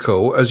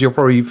difficult, as you'll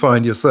probably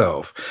find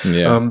yourself,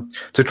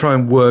 to try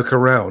and work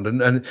around.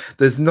 And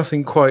there's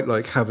nothing quite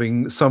like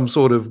having some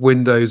sort of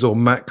Windows or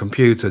Mac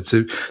computer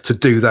to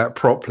do that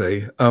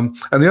properly. And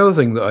the other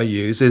thing that I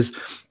use is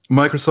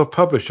Microsoft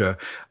Publisher.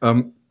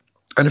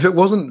 And if it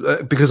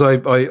wasn't because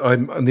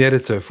I'm the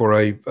editor for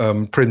a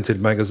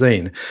printed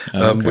magazine,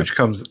 which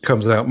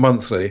comes out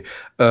monthly,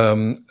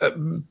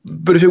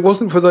 but if it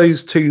wasn't for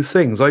those two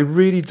things, I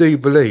really do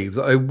believe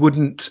that I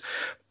wouldn't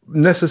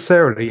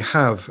necessarily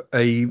have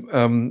a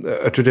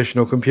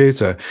traditional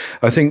computer.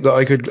 I think that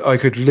I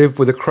could live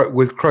with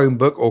with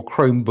Chromebook or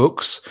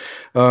Chromebooks.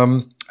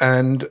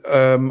 And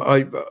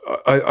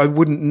I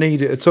wouldn't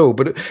need it at all.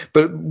 But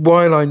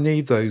while I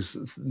need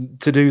those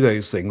to do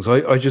those things,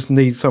 I just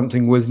need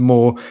something with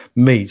more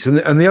meat.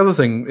 And the other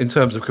thing in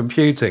terms of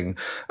computing,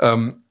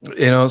 in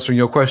answering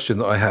your question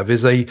that I have,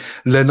 is a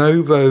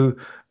Lenovo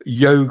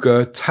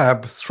Yoga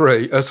Tab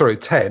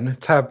 10,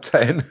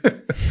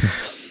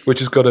 which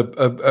has got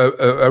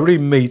a really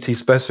meaty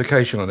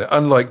specification on it.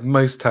 Unlike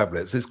most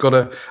tablets, it's got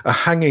a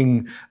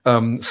hanging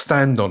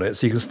stand on it,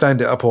 so you can stand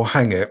it up or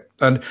hang it.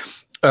 And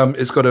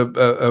it's got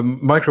a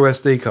micro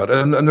SD card,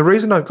 and the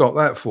reason I've got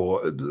that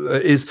for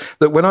is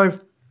that when I'm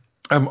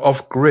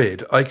off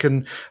grid, I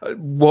can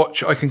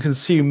I can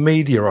consume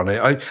media on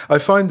it. I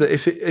find that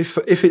if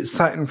it's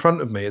sat in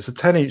front of me, it's a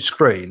 10-inch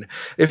screen.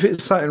 If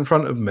it's sat in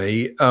front of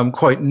me,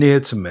 quite near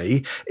to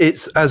me,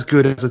 it's as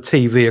good as a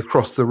TV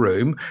across the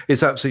room.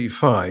 It's absolutely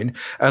fine.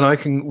 And I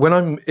can, when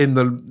I'm in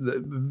the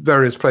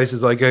various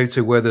places I go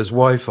to where there's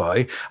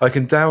Wi-Fi, I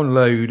can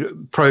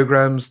download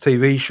programs,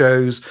 TV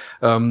shows,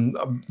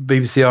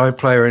 BBC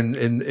iPlayer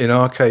in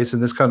our case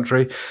in this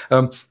country.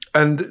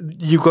 And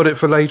you've got it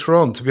for later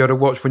on to be able to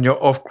watch when you're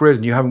off grid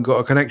and you haven't got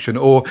a connection,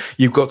 or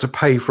you've got to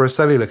pay for a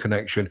cellular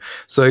connection.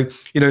 So,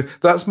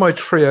 that's my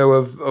trio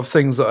of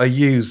things that I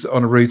use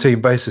on a routine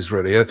basis,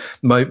 really.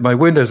 My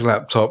Windows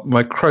laptop,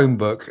 my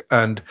Chromebook,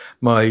 and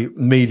my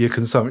media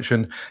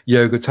consumption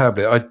Yoga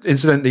tablet. I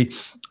incidentally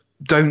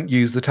don't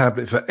use the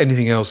tablet for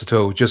anything else at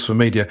all, just for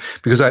media,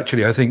 because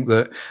actually I think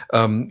that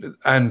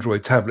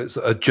Android tablets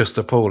are just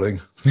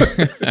appalling.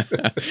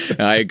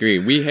 I agree.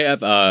 We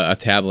have a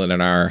tablet in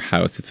our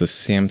house. It's a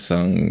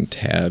Samsung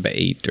Tab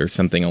 8 or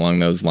something along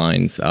those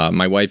lines.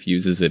 My wife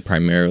uses it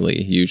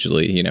primarily,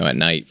 usually, at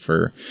night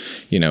for,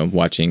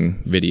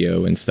 watching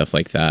video and stuff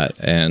like that.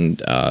 And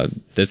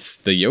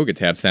the Yoga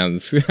Tab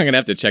sounds, I'm going to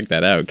have to check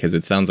that out because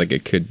it sounds like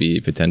it could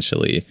be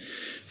potentially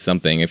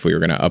something if we were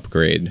going to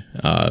upgrade.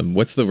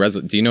 What's the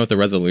do you know what the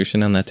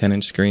resolution on that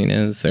 10-inch screen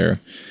is, or?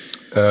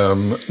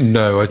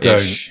 No, I don't.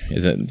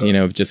 Is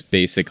it, just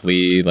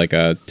basically like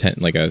a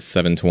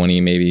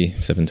 720, maybe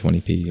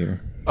 720p or?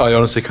 I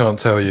honestly can't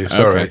tell you.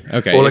 Sorry.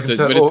 Okay. But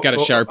it's got a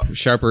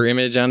sharper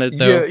image on it,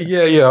 though.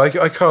 Yeah.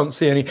 I can't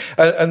see any,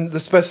 and the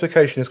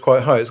specification is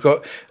quite high. It's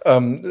got,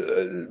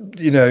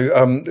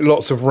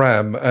 lots of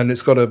RAM, and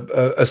it's got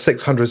a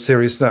 600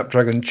 series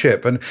Snapdragon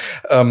chip, and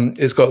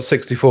it's got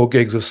 64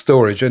 gigs of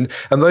storage, and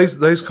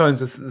those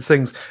kinds of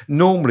things.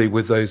 Normally,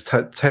 with those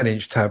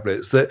 10-inch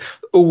tablets, that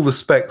all the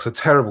specs are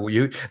terrible.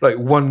 You like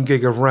 1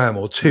 gig of RAM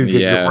or 2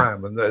 gigs of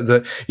RAM, and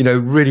the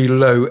really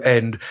low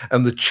end,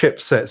 and the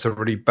chipsets are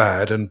really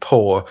bad and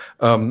poor.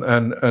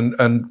 And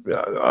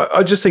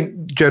I just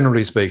think,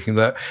 generally speaking,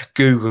 that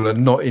Google are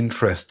not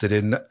interested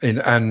in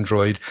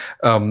Android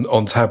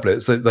on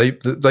tablets.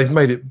 They've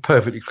made it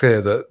perfectly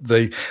clear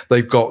that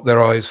they've got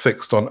their eyes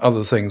fixed on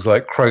other things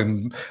like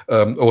Chrome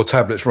or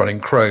tablets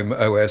running Chrome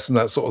OS and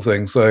that sort of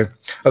thing. So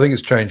I think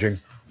it's changing.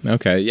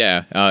 Okay,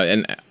 yeah,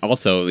 and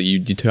also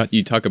you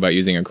talk about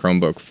using a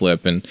Chromebook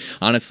Flip, and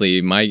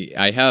honestly,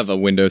 I have a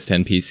Windows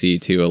 10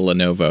 PC too, a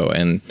Lenovo,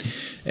 and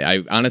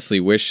I honestly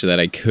wish that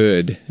I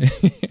could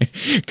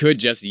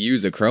just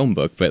use a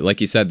Chromebook, but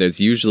like you said, there's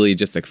usually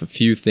just a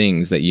few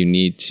things that you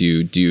need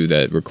to do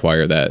that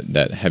require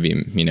that heavy,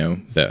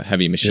 the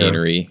heavy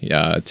machinery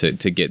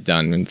to get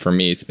done. And for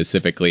me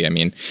specifically, I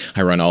mean,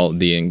 I run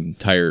the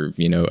entire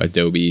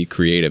Adobe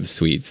Creative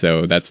Suite,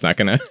 so that's not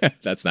happening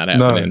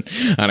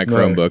on a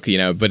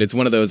Chromebook, but it's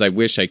one of those I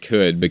wish I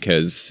could,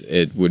 because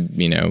it would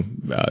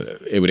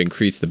it would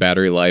increase the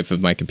battery life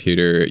of my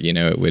computer.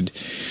 It would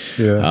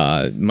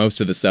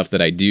most of the stuff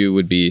that I do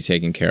would be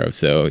taken care of.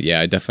 So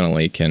yeah, I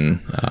definitely can.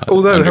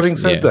 Although having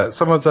said that,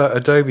 some of that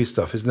Adobe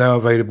stuff is now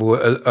available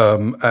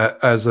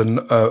as an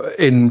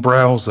in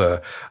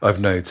browser, I've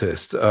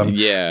noticed.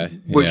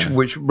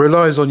 Which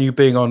relies on you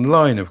being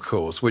online, of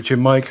course. Which in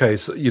my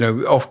case,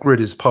 off grid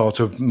is part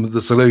of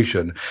the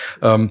solution.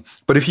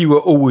 But if you were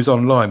always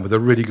online with a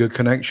really good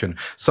connection,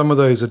 some of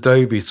those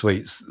Adobe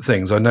Suites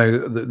things, I know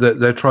that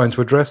they're trying to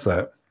address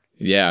that.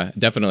 Yeah,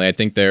 definitely. I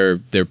think they're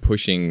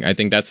pushing. I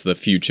think that's the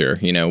future.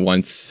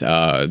 Once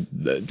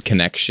the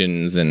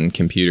connections and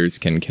computers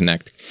can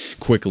connect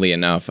quickly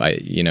enough,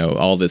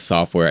 all this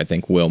software I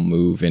think will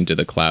move into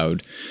the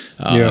cloud,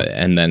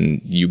 and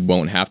then you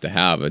won't have to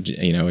have a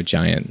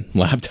giant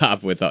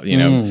laptop with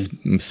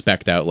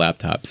spec'd out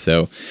laptops.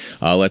 So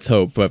let's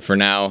hope. But for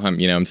now,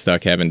 I'm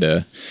stuck having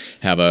to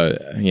have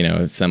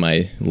a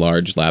semi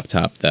large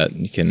laptop that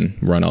can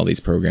run all these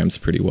programs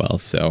pretty well.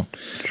 So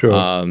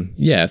sure.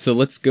 So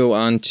let's go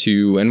on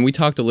to, and we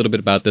talked a little bit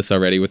about this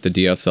already with the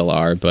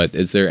DSLR, but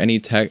is there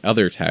any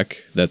other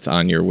tech that's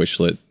on your wish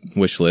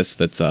list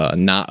that's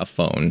not a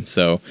phone?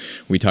 So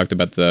we talked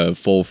about the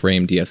full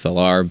frame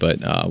DSLR,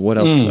 but what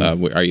else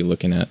are you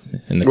looking at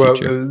in the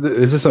future?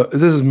 This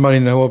is money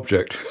no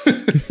object.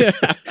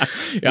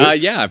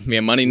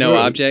 Money no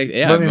object.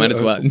 Yeah, might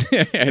as well.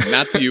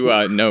 Not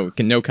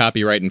to no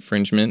copyright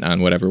infringement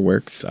on whatever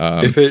works.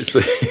 If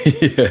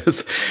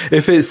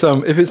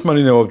it's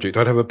money no object,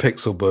 I'd have a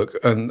Pixel book,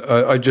 and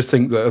I just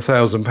think that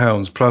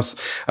 £1,000 plus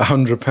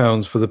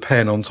 £100 for the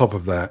pen on top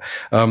of that,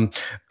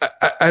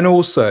 and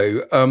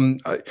also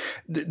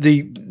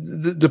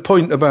the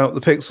point about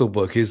the Pixel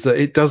book is that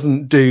it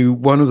doesn't do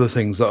one of the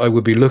things that I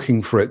would be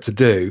looking for it to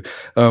do.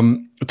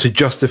 To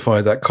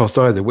justify that cost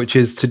either, which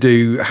is to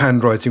do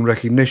handwriting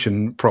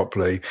recognition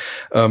properly.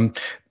 I've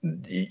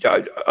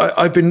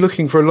been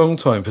looking for a long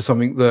time for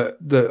something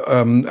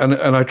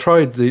and I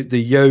tried the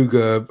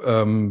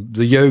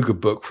yoga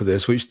book for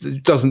this,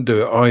 which doesn't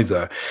do it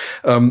either.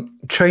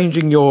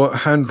 Changing your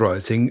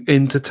handwriting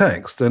into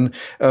text, and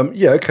now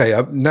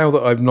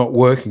that I'm not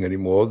working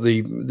anymore,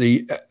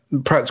 the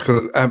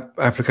practical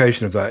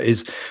application of that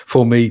is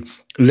for me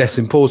less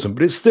important,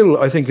 but it's still,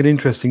 I think, an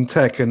interesting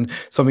tech and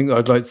something that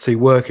I'd like to see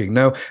working.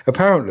 Now,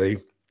 apparently,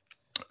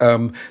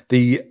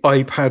 the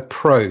iPad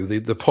Pro,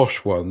 the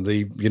posh one,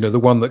 the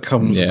one that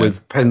comes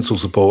with pencil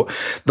support,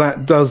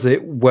 that does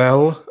it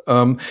well.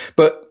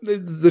 But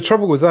the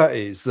trouble with that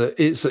is that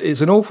it's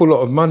an awful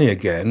lot of money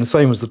again,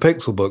 same as the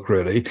Pixel book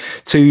really,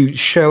 to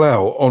shell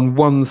out on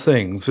one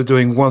thing for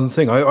doing one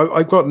thing.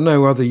 I've got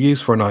no other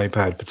use for an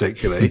iPad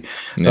particularly,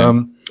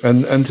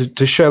 and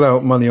to shell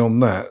out money on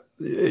that,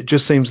 it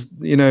just seems,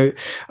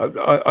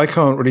 I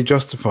can't really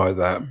justify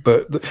that.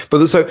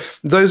 But so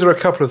those are a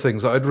couple of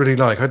things that I'd really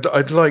like.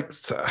 I'd like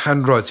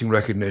handwriting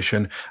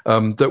recognition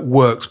that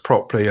works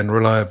properly and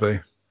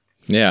reliably.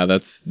 Yeah,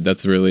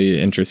 that's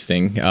really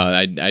interesting.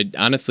 I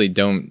honestly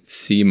don't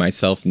see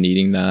myself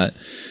needing that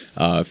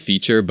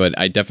feature, but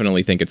I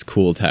definitely think it's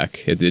cool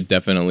tech. It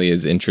definitely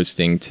is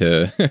interesting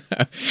to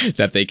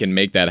that they can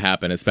make that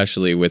happen,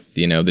 especially with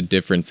the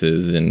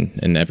differences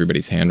in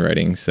everybody's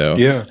handwriting. So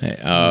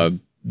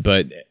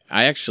but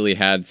I actually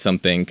had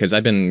something, because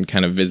I've been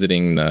kind of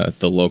visiting the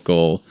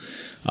local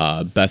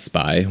Best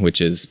Buy,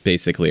 which is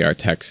basically our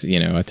tech,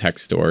 a tech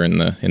store in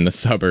the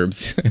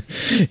suburbs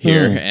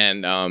here,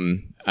 and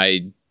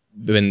I've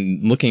been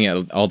looking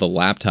at all the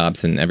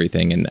laptops and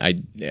everything,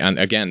 and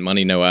again,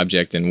 money no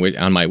object, and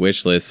on my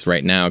wish list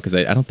right now, because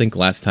I don't think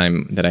last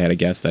time that I had a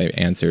guest I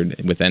answered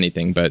with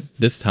anything, but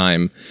this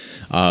time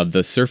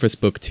the Surface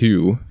Book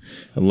 2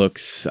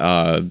 looks.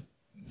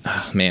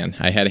 Man,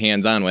 I had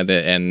hands on with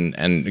it,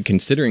 and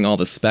considering all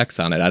the specs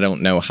on it, I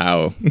don't know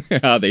how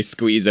they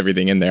squeeze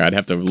everything in there. I'd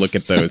have to look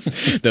at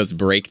those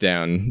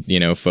breakdown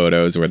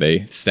photos where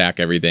they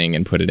stack everything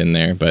and put it in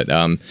there. But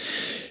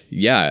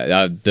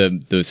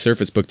the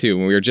Surface Book 2,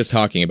 when we were just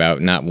talking about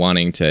not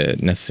wanting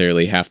to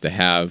necessarily have to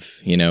have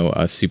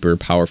a super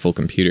powerful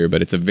computer,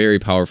 but it's a very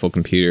powerful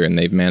computer, and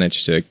they've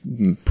managed to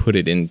put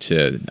it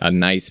into a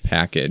nice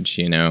package,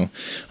 and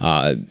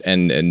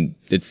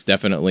it's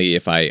definitely,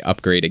 if I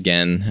upgrade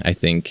again, I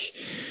think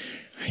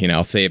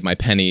I'll save my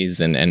pennies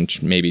and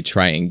maybe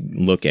try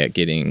and look at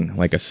getting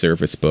like a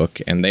Surface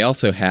Book. And they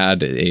also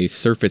had a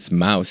Surface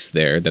mouse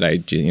there that I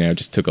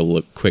just took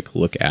a quick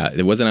look at.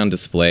 It wasn't on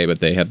display, but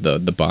they had the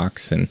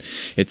box, and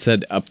it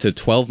said up to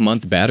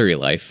 12-month battery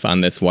life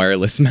on this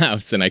wireless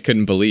mouse, and I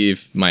couldn't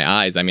believe my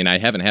eyes. I mean, I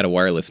haven't had a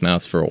wireless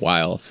mouse for a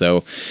while,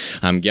 so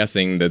I'm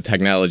guessing the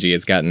technology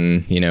has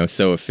gotten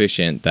so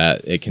efficient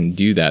that it can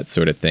do that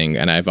sort of thing.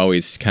 And I've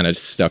always kind of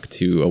stuck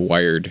to a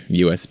wired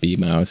USB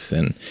mouse,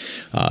 and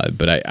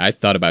but I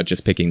thought about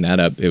just picking that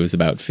up. It was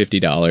about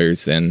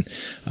 $50,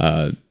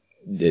 and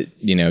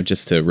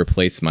just to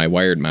replace my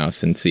wired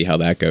mouse and see how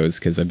that goes,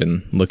 because I've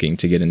been looking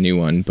to get a new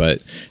one.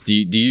 But do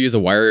you use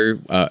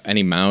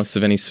any mouse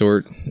of any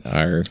sort?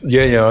 Or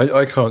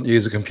I can't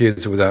use a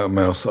computer without a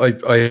mouse.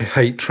 I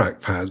hate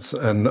trackpads,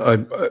 and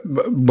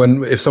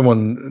if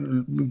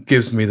someone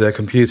gives me their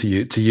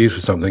computer to use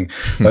for something,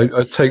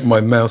 I take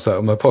my mouse out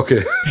of my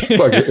pocket,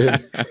 plug it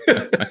in.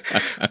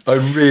 I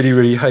really,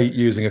 really hate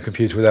using a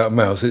computer without a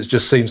mouse. It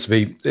just seems to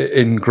be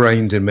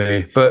ingrained in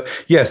me. But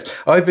yes,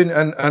 I've been,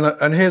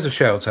 and here's a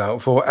shout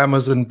out for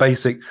Amazon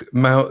Basic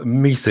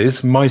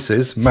Mice's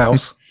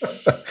mouse.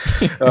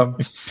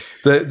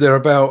 They're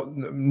about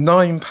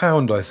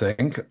 £9, I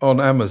think, on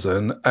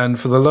Amazon, and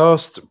for the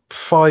last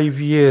 5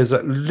 years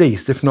at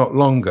least, if not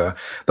longer,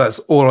 that's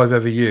all I've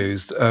ever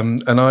used.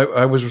 And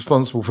I was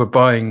responsible for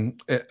buying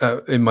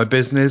in my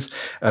business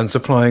and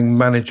supplying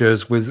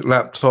managers with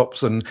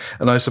laptops, and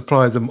I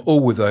supplied them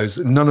all with those.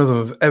 None of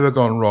them have ever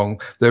gone wrong.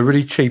 They're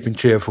really cheap and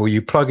cheerful.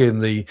 You plug in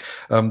the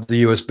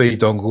USB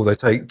dongle. They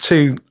take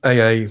two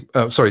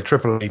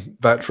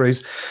AAA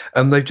batteries,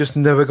 and they've just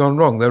never gone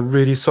wrong. They're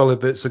really solid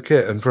bits of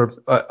kit, and for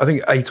I think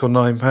 £8 or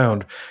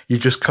 £9, you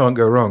just can't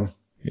go wrong.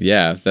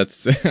 Yeah,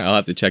 that's I'll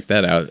have to check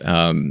that out.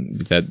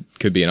 That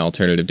could be an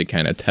alternative to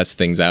kind of test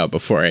things out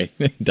before I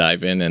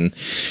dive in and,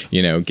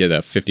 get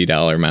a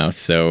 $50 mouse.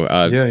 So,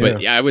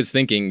 but I was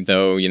thinking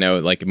though,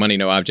 like Money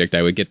No Object,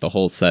 I would get the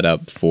whole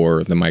setup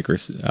for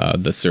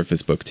the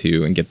Surface Book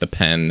 2 and get the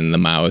pen and the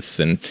mouse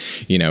and,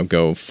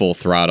 go full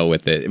throttle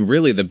with it. And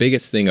really, the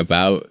biggest thing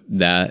about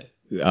that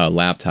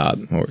laptop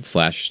or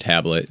 /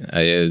 tablet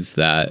is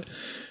that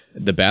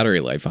the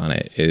battery life on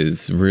it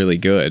is really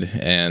good.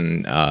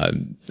 And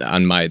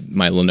on my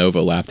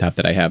Lenovo laptop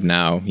that I have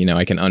now,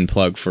 I can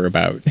unplug for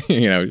about,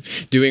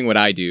 doing what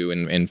I do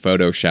in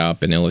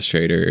Photoshop and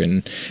Illustrator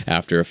and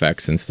After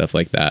Effects and stuff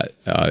like that.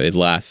 It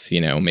lasts,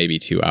 maybe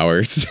 2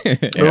 hours.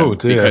 Oh,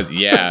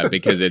 dear.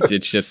 Because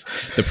it's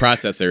just, the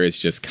processor is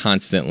just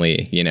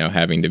constantly,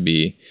 having to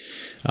be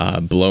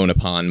blown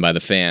upon by the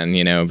fan,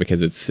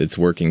 because it's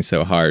working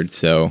so hard.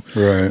 So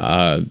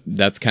right.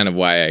 That's kind of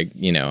why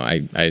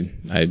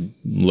I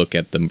look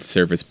at the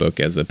Surface Book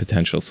as a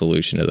potential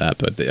solution to that.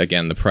 But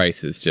again, the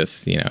price is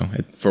just,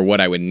 for what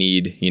I would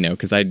need,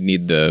 because I'd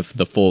need the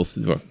full,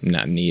 well,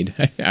 not need,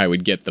 I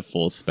would get the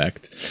full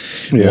spec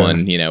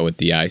one, with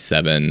the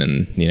i7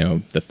 and,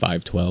 the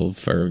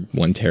 512 or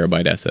 1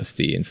 terabyte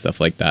SSD and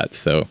stuff like that.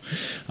 So,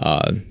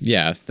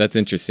 that's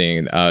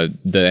interesting.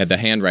 The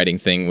handwriting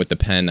thing with the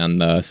pen on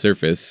the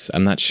Surface,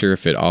 I'm not sure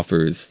if it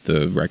offers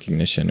the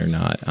recognition or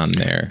not on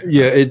there.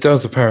 Yeah, it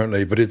does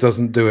apparently, but it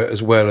doesn't do it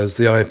as well as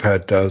the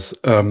iPad does.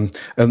 And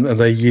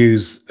they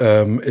use,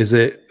 is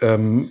it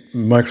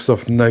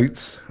Microsoft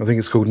Notes? I think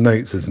it's called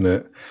Notes, isn't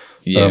it?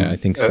 Yeah, I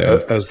think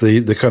so. As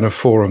the kind of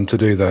forum to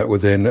do that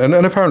within, and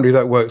apparently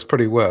that works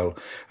pretty well.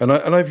 And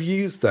I've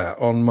used that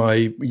on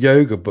my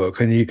yoga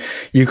book, and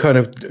you kind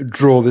of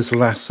draw this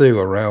lasso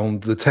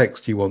around the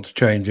text you want to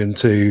change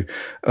into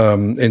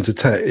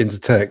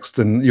text,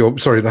 and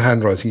the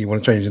handwriting you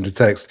want to change into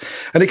text,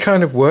 and it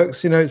kind of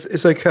works.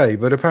 It's okay,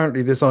 but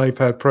apparently this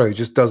iPad Pro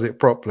just does it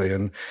properly,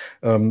 and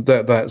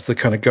that's the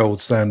kind of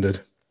gold standard.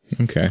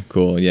 Okay,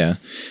 cool. Yeah.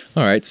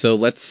 All right. So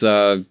let's,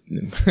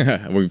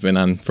 we've been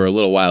on for a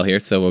little while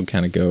here, so we'll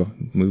kind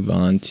of move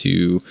on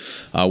to,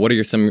 what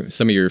are some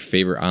of your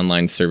favorite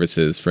online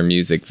services for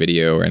music,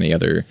 video, or any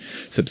other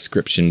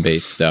subscription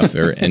based stuff?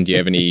 And do you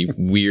have any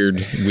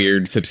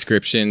weird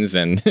subscriptions?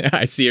 And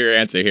I see your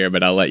answer here,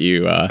 but I'll let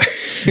you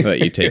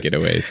take it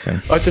away. So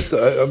I just,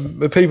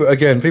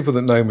 people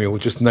that know me will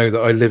just know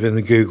that I live in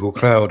the Google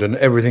cloud, and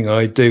everything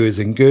I do is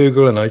in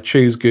Google, and I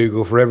choose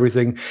Google for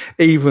everything,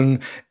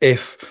 even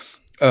if,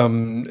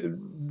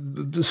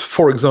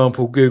 for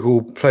example,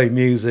 Google Play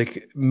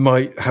Music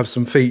might have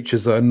some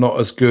features that are not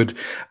as good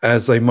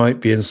as they might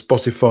be in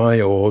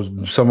Spotify or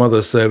some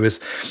other service.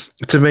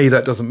 To me,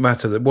 that doesn't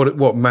matter. That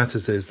what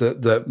matters is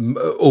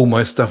that all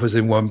my stuff is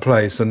in one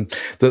place, and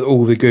that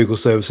all the Google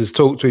services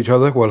talk to each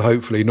other. Well,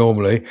 hopefully,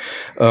 normally.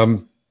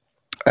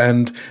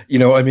 And,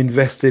 I'm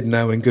invested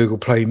now in Google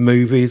Play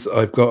Movies.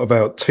 I've got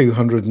about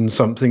 200 and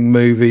something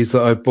movies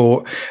that I've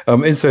bought.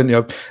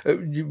 Incidentally,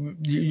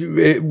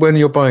 when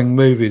you're buying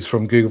movies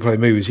from Google Play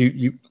Movies,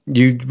 you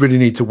really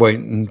need to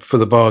wait for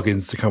the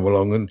bargains to come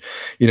along. And,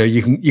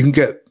 you can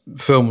get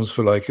films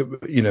for like,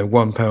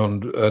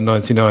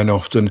 £1.99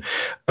 often,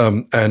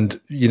 and,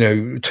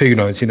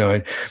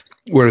 £2.99.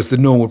 Whereas the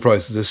normal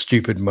prices are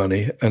stupid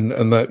money, and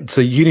that,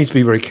 so you need to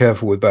be very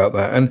careful about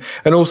that.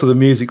 And also the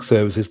music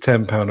service is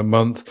 £10 a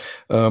month,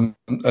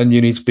 and you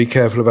need to be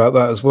careful about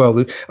that as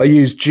well. I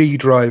use G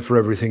Drive for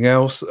everything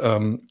else,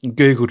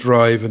 Google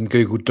Drive and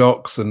Google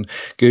Docs and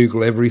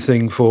Google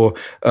Everything for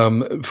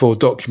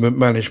document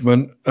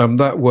management.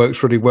 That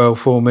works really well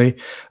for me.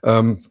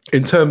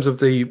 In terms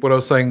of what I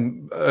was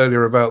saying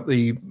earlier about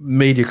the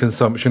media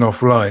consumption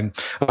offline,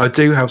 I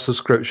do have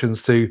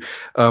subscriptions to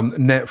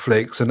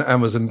Netflix and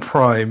Amazon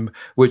Prime,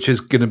 which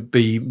is going to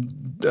be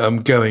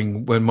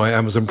going when my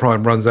Amazon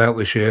Prime runs out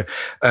this year,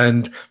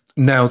 and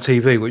Now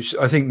TV, which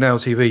I think Now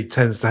TV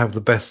tends to have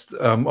the best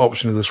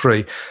option of the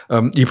three.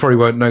 You probably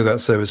won't know that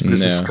service, but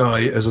it's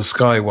a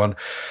Sky one.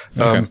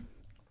 Okay.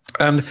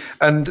 And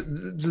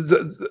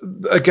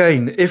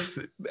again, if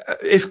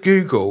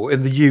Google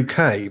in the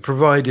UK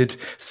provided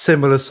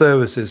similar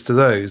services to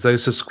those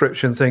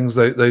subscription things,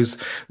 those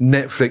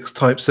Netflix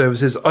type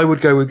services, I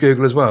would go with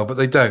Google as well, but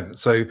they don't,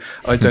 so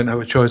I don't have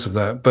a choice of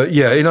that. But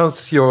yeah, in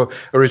answer to your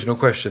original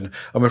question,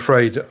 I'm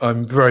afraid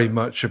I'm very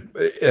much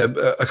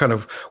a kind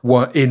of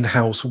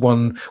in-house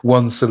one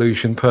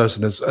solution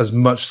person as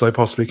much as I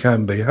possibly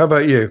can be. How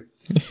about you?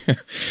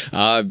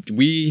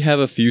 We have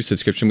a few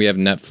subscriptions. We have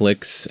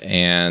Netflix,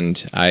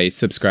 and I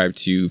subscribe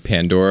to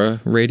Pandora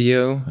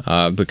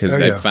Radio because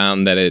I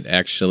found that it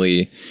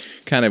actually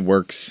kind of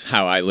works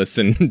how I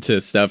listen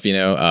to stuff.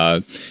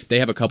 They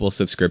have a couple of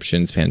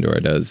subscriptions, Pandora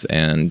does,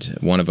 and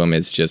one of them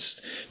is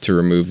just to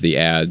remove the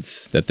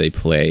ads that they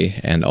play,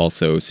 and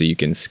also so you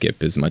can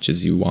skip as much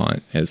as you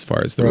want as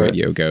far as the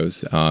radio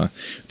goes.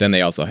 Then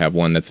they also have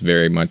one that's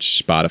very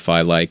much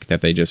Spotify-like that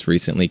they just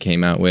recently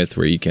came out with,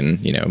 where you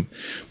can,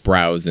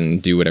 browse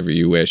and do whatever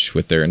you wish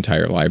with their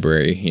entire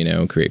library,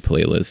 create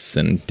playlists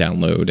and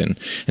download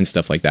and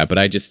stuff like that. But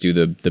I just do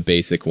the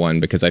basic one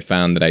because I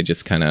found that I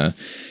just kind of,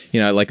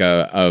 like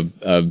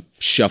a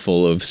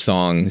shuffle of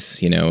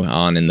songs,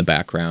 on in the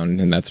background,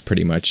 and that's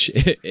pretty much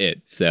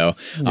it. So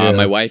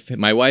my wife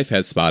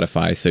has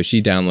Spotify, so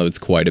she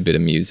downloads quite a bit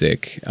of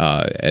music,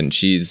 and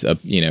she's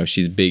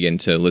big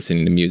into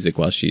listening to music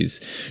while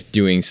she's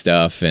doing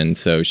stuff, and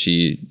so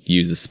she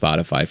uses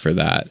Spotify for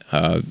that.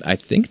 I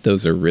think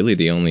those are really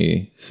the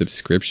only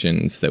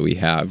subscriptions that we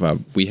have.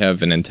 We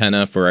have an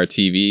antenna for our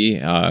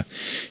TV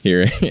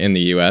here in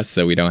the U.S.,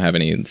 so we don't have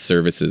any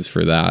services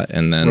for that,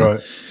 and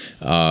then.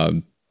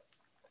 I'm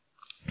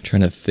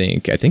trying to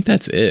think. I think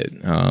that's it.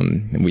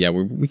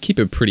 We keep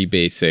it pretty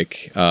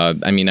basic.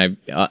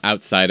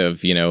 Outside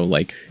of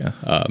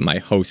my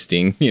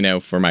hosting,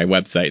 for my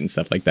website and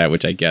stuff like that,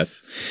 which I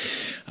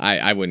guess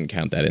I wouldn't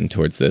count that in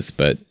towards this,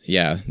 but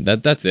yeah,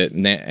 that's it.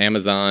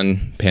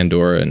 Amazon,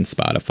 Pandora, and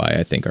Spotify,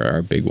 I think, are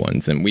our big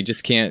ones, and we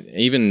just can't.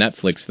 Even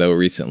Netflix, though,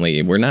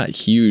 recently we're not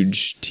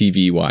huge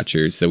TV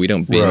watchers, so we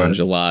don't binge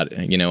a lot,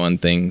 on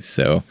things.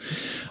 So,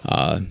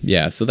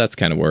 so that's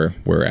kind of where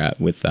we're at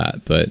with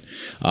that. But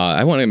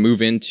I want to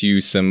move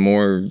into some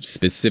more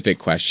specific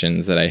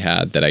questions that I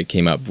had that I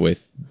came up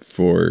with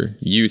for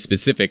you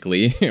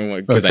specifically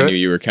because I knew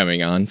you were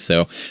coming on.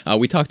 So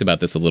we talked about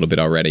this a little bit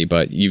already,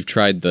 but you've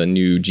tried the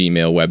new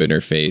Gmail web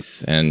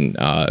interface, and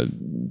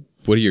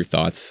what are your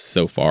thoughts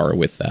so far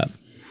with that?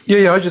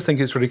 Yeah, I just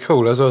think it's really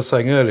cool. As I was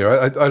saying earlier,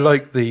 I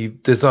like the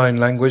design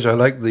language. I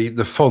like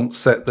the font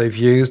set they've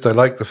used. I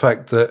like the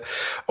fact that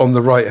on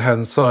the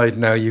right-hand side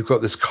now you've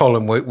got this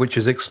column which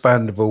is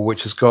expandable,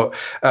 which has got,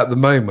 at the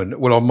moment,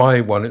 well, on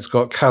my one, it's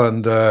got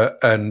Calendar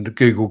and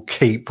Google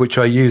Keep, which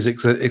I use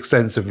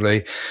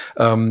extensively,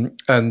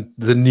 and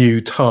the new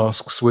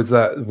tasks with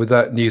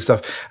that new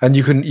stuff. And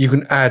you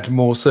can add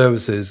more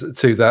services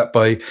to that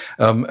by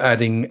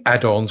adding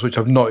add-ons, which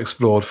I've not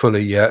explored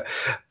fully yet.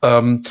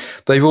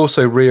 They've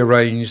also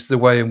rearranged the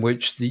way in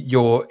which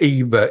your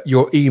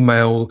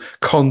email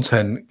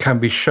content can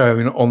be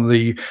shown on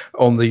the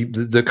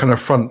kind of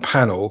front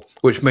panel,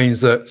 which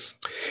means that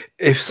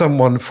if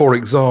someone, for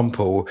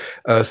example,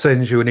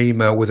 sends you an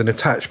email with an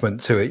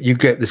attachment to it, you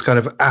get this kind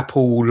of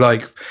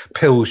Apple-like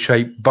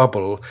pill-shaped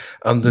bubble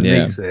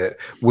underneath it.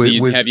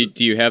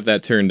 Do you have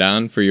that turned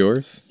on for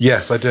yours?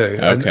 Yes, I do.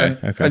 Okay.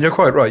 And you're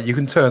quite right. You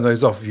can turn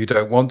those off if you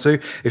don't want to.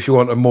 If you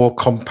want a more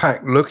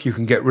compact look, you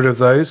can get rid of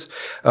those.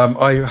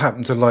 I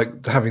happen to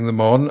like having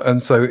them on,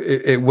 and so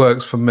it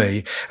works for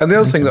me. And the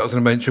other thing that I was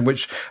going to mention,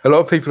 which a lot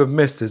of people have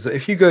missed, is that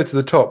if you go to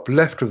the top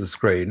left of the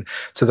screen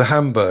to the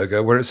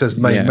hamburger where it says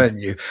main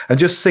menu, and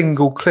just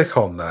single click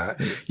on that,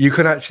 you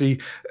can actually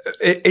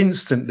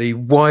instantly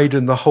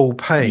widen the whole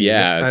page.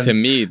 Yeah, to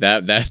me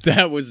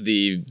that was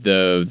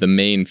the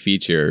main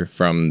feature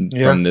from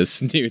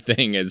this new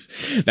thing.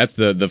 Is that's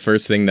the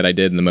first thing that I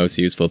did and the most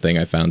useful thing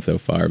I found so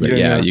far. But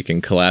you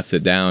can collapse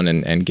it down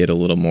and get a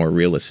little more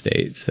real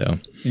estate. So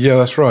yeah,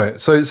 that's right.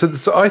 So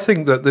I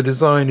think that the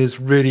design is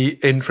really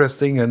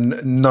interesting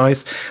and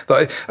nice.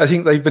 I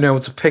think they've been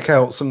able to pick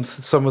out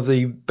some of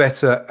the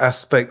better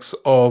aspects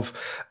of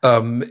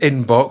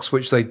Inbox,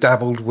 which they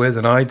dabbled with,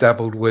 and I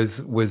dabbled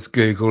with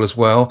Google as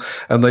well.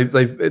 And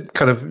they've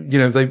kind of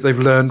they've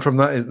learned from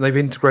that. They've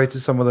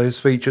integrated some of those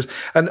features,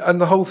 and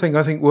the whole thing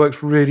I think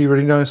works really,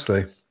 really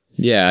nicely.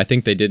 Yeah, I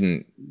think they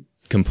didn't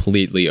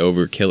completely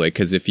overkill it,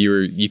 because if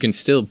you can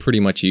still pretty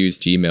much use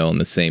Gmail in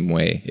the same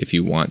way if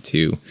you want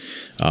to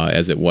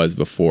as it was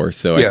before.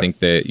 So I think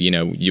that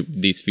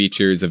these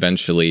features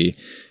eventually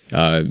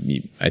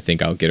I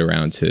think I'll get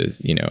around to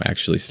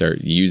actually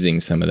start using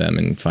some of them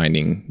and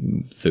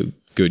finding the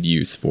good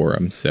use for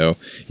them. So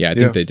I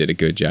think they did a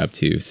good job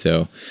too.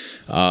 So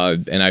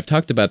and I've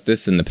talked about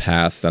this in the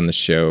past on the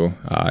show.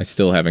 I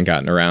still haven't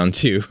gotten around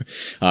to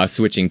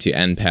switching to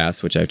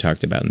NPass, which I've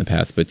talked about in the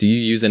past. But do you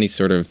use any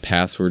sort of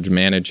password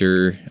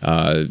manager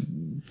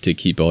to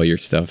keep all your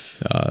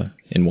stuff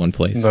in one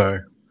place?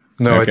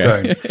 No,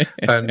 okay.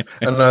 I don't.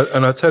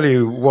 And I'll tell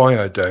you why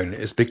I don't.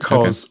 Is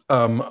because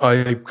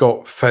I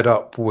got fed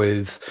up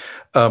with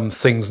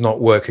things not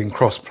working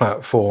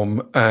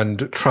cross-platform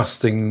and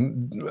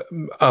trusting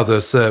other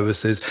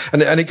services.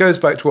 And it goes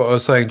back to what I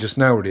was saying just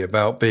now, really,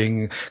 about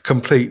being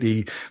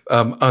completely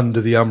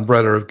under the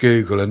umbrella of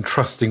Google and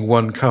trusting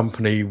one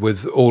company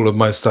with all of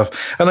my stuff.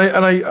 And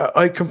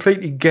I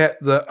completely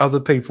get that other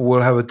people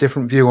will have a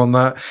different view on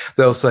that.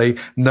 They'll say,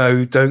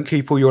 no, don't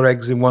keep all your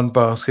eggs in one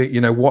basket.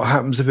 What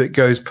happens if it that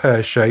goes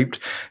pear-shaped,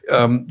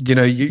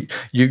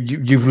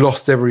 you've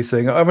lost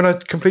everything. I mean, I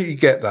completely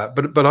get that,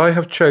 but I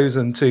have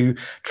chosen to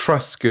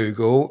trust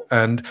Google,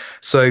 and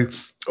so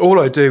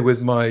all I do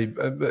with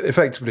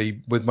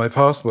effectively with my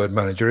password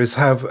manager is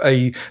have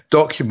a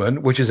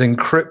document which is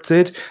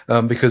encrypted,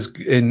 because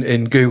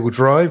in Google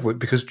Drive,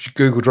 because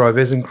Google Drive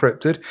is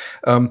encrypted,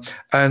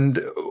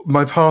 and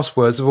my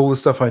passwords of all the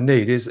stuff I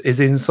need is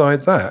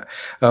inside that.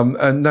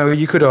 And now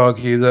you could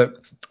argue that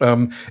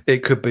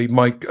it could be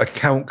my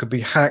account could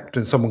be hacked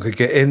and someone could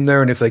get in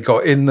there, and if they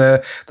got in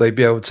there, they'd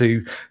be able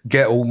to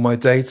get all my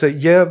data.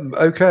 Yeah,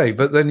 okay,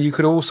 but then you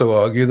could also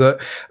argue that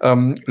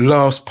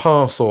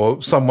LastPass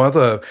or some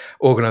other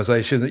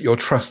organization that you're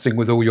trusting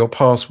with all your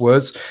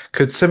passwords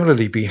could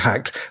similarly be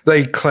hacked.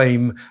 They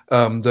claim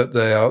that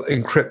they are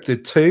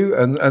encrypted too,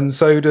 and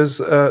so does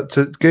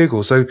to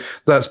Google. So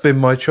that's been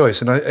my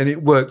choice, and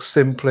it works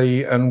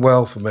simply and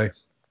well for me.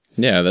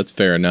 Yeah, that's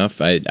fair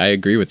enough. I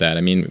agree with that.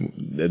 I mean,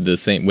 the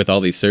same with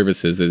all these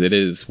services, it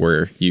is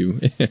where you,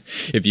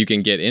 if you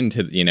can get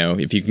into,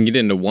 if you can get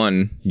into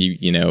one,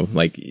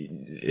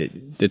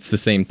 it's the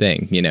same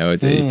thing,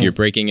 if you're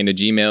breaking into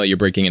Gmail, you're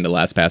breaking into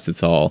LastPass,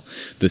 it's all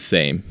the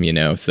same,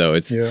 so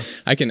it's, yeah.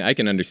 I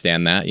can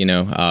understand that,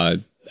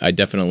 I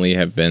definitely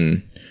have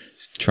been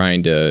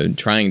trying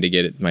to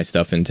get my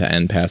stuff into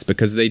NPass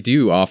because they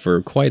do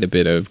offer quite a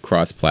bit of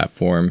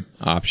cross-platform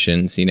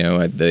options.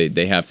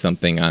 They have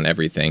something on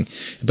everything,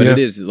 but It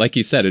is, like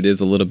you said, it is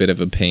a little bit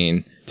of a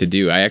pain to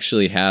do. I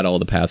actually had all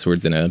the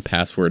passwords in a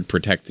password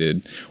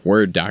protected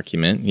Word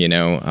document,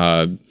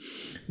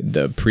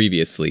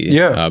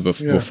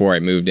 before I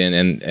moved in,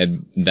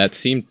 and that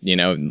seemed,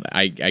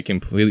 I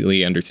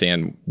completely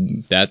understand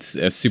that's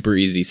a super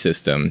easy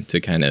system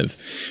to kind of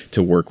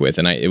to work with,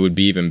 and it would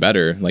be even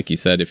better, like you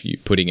said, if you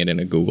putting it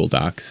in a Google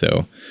Doc.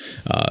 So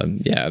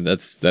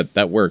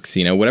that works,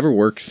 whatever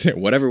works.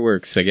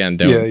 Again,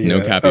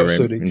 no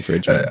copyright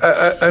infringement.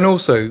 And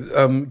also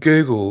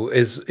Google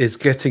is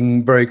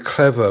getting very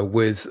clever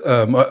with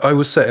I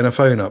was setting a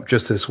phone up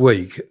just this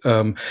week,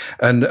 and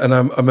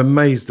I'm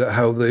amazed at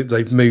how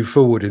they've moved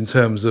forward in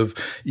terms of,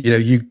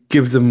 you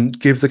give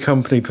the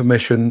company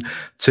permission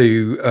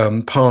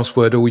to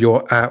password all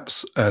your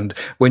apps, and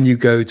when you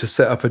go to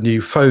set up a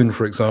new phone,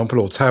 for example,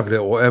 or tablet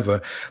or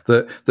whatever,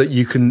 that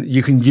you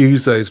can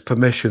use those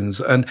permissions,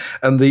 and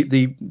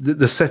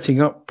the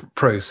setting up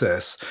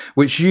process,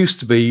 which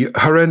used to be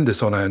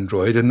horrendous on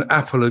Android, and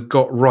Apple had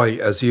got right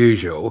as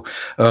usual,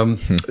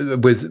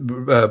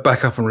 with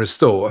backup and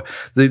restore.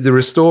 The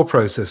restore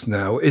process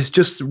now is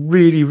just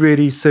really,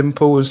 really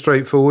simple and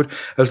straightforward,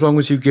 as long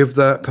as you give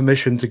that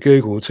permission to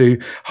Google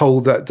to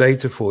hold that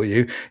data for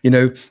you.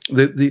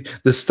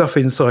 The stuff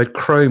inside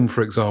Chrome,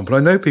 for example, I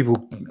know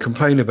people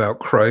complain about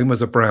Chrome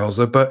as a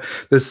browser, but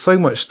there's so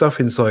much stuff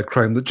inside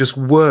Chrome that just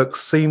works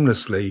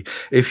seamlessly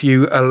if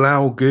you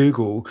allow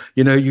Google,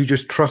 you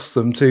just trust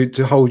them to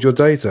hold your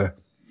data.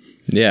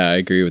 Yeah, I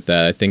agree with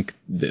that. I think,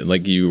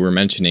 like you were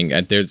mentioning,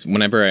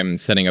 whenever I'm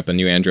setting up a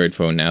new Android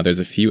phone now,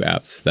 there's a few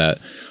apps that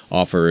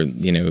offer,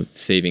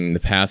 saving the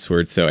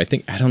password. So I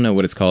don't know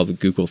what it's called,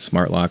 Google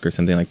Smart Lock or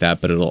something like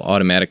that, but it'll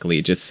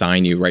automatically just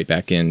sign you right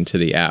back into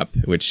the app,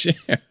 which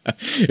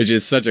is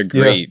just such a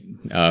great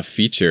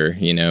feature.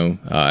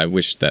 I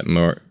wish that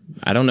more.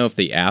 I don't know if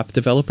the app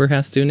developer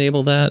has to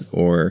enable that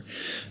or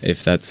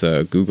if that's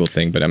a Google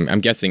thing, but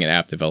I'm guessing an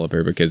app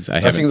developer because I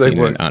haven't seen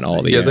it on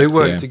all the apps. Yeah, they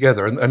work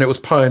together, and it was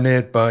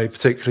pioneered by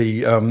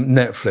particularly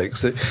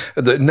Netflix.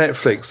 That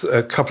Netflix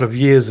a couple of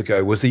years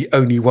ago was the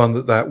only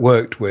one that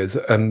worked with,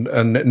 and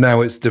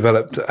now it's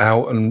developed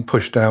out and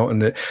pushed out,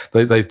 and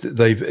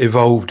they've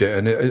evolved it,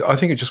 and I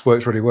think it just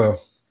works really well.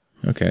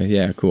 Okay,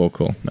 yeah, cool.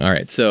 All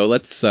right, so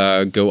let's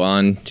go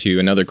on to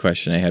another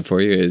question I had for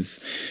you,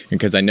 is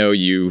because I know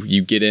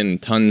you get in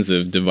tons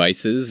of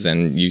devices,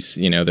 and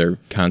they're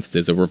constant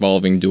as a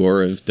revolving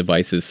door of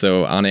devices.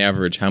 So on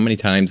average, how many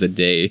times a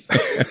day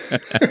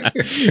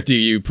do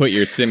you put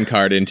your SIM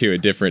card into a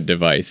different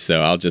device?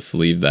 So I'll just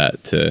leave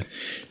that to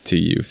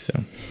you.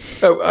 So.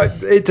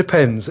 It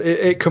depends.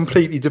 It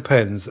completely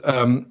depends.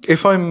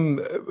 If I'm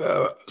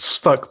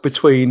stuck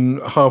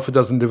between half a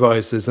dozen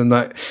devices, then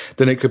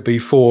it could be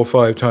 4 or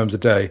 5 times a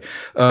day.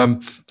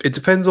 It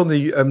depends on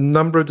the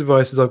number of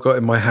devices I've got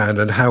in my hand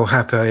and how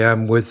happy I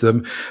am with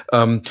them.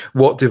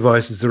 What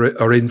devices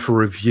are in for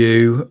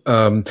review.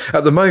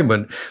 At the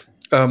moment,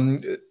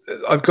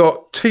 I've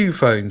got 2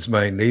 phones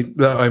mainly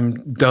that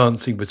I'm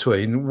dancing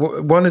between.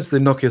 One is the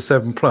Nokia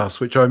 7 Plus,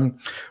 which I'm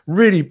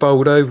really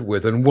bowled over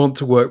with and want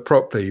to work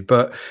properly,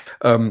 but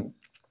and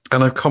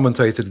I've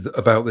commentated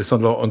about this a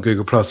lot on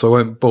Google Plus, so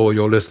I won't bore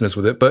your listeners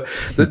with it. But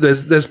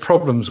there's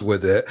problems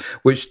with it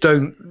which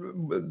don't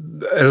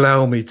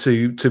allow me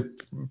to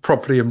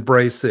properly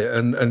embrace it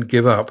and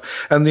give up.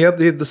 And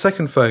the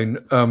second phone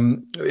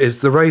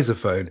is the Razr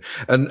phone,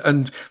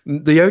 and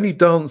the only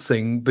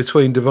dancing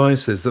between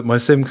devices that my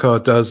SIM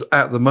card does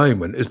at the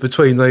moment is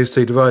between those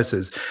two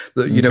devices.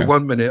 That Okay.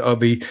 1 minute I'll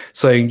be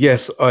saying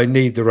yes, I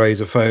need the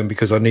Razr phone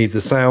because I need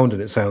the sound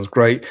and it sounds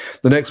great.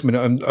 The next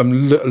minute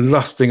I'm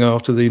lusting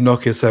after the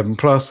Nokia 7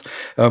 Plus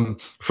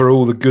for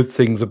all the good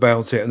things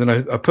about it, and then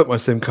I put my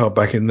SIM card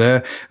back in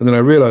there, and then I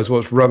realise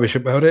what's rubbish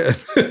about it,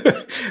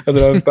 and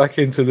then I'm back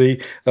into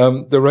the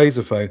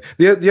Razr phone.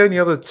 The only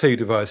other two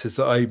devices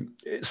that I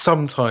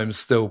sometimes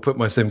still put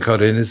my SIM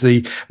card in is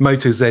the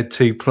Moto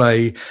Z2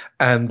 Play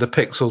and the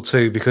Pixel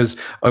 2, because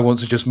I want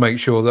to just make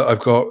sure that I've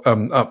got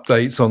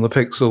updates on the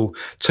Pixel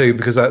 2,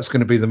 because that's going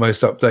to be the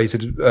most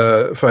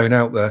updated phone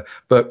out there.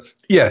 But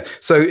yeah,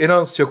 so in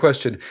answer to your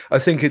question, I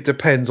think it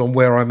depends on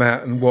where I'm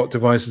at and what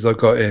devices I've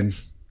got in.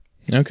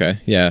 Okay.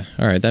 Yeah.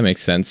 All right. That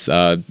makes sense.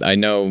 I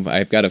know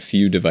I've got a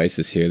few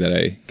devices here that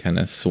I kind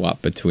of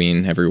swap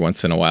between every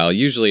once in a while.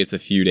 Usually it's a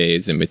few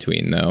days in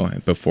between, though,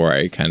 before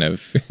I kind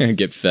of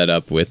get fed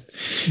up with,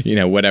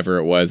 whatever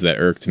it was that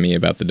irked me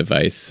about the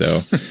device.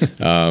 So,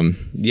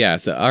 yeah.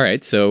 So, all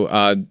right.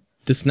 So,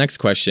 this next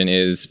question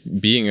is,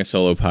 being a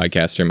solo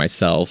podcaster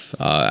myself,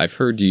 I've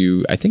heard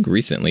you, I think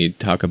recently,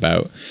 talk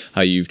about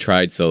how you've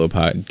tried solo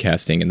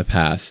podcasting in the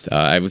past.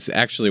 I was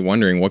actually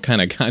wondering what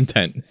kind of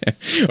content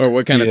or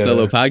what kind of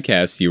solo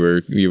podcast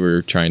you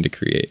were trying to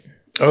create.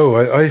 Oh,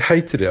 I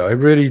hated it. I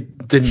really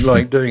didn't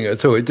like doing it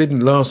at all. It didn't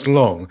last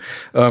long.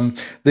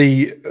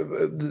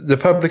 The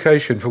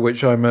publication for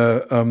which I'm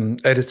a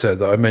editor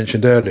that I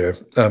mentioned earlier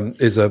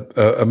is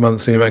a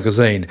monthly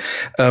magazine.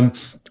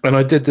 And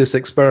I did this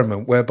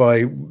experiment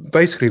whereby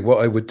basically what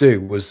I would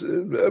do was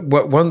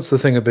once the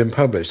thing had been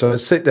published, I'd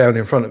sit down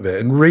in front of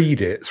it and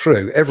read it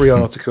through, every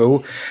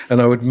article,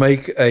 and I would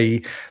make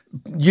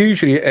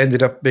usually it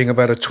ended up being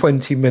about a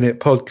 20-minute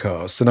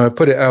podcast, and I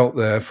put it out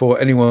there for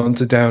anyone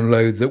to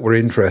download that were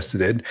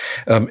interested in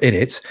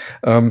it.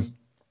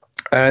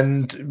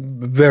 And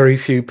very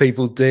few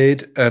people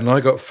did, and I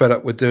got fed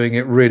up with doing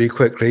it really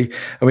quickly.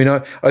 I mean,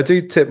 I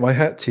do tip my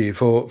hat to you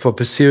for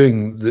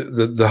pursuing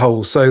the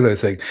whole solo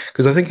thing,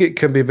 because I think it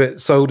can be a bit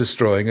soul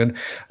destroying and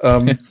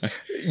a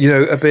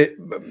bit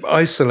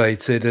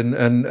isolated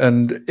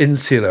and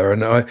insular,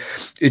 and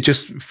it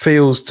just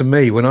feels to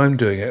me when I'm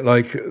doing it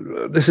like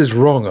this is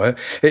wrong.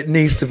 It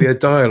needs to be a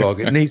dialogue.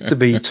 It needs to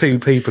be two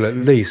people at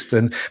least.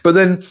 But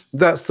then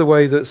that's the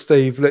way that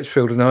Steve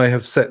Litchfield and I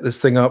have set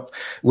this thing up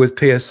with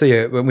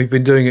PSC. When we've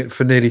been doing it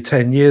for nearly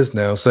 10 years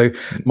now. So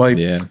my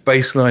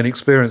baseline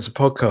experience of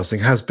podcasting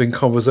has been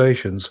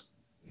conversations.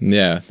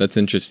 Yeah, that's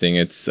interesting.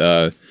 It's,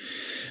 the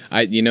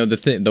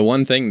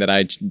one thing that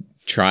I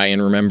try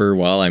and remember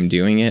while I'm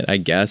doing it, I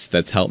guess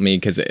that's helped me,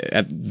 because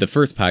at the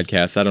first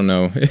podcast, I don't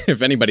know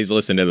if anybody's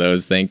listened to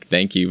those,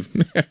 thank you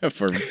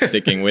for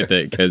sticking with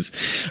it,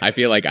 because I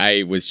feel like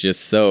I was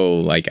just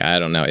so, like, I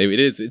don't know,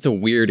 it's a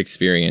weird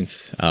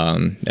experience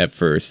at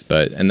first,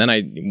 and then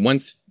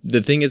the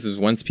thing is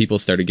once people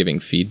started giving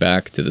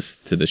feedback to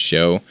the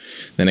show,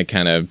 then it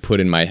kind of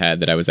put in my head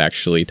that I was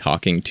actually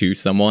talking to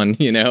someone,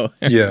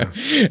 Yeah.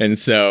 And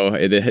so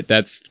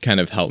that's kind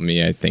of helped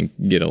me, I think,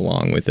 get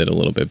along with it a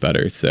little bit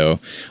better. So,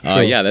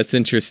 cool. Yeah, that's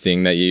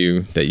interesting that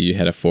you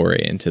had a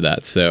foray into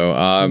that. So,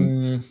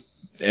 and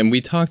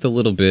we talked a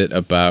little bit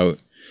about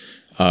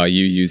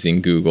you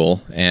using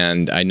Google,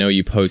 and I know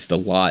you post a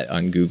lot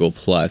on Google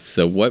Plus.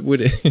 So what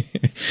would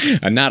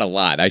not a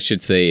lot, I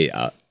should say,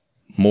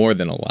 more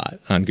than a lot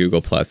on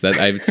Google Plus. That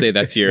I would say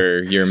that's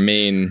your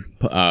main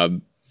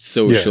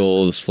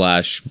social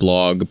 /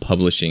 blog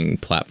publishing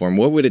platform.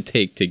 What would it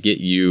take to get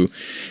you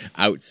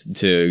out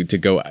to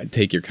go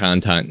take your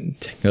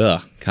content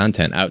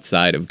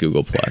outside of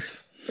Google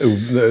Plus?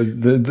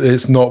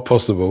 It's not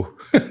possible.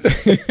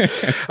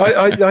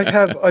 I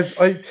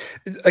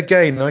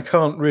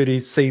can't really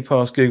see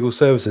past Google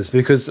services,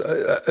 because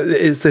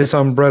it's this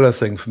umbrella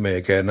thing for me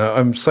again.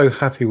 I'm so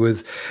happy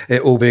with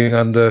it all being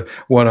under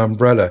one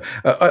umbrella.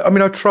 I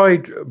mean, I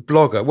tried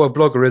Blogger. Well,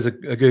 Blogger is a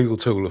Google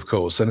tool, of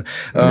course, and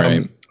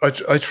right.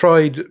 I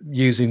tried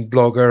using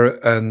Blogger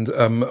and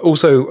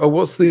also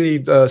what's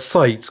the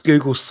Sites,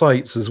 Google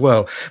Sites as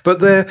well,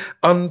 but they're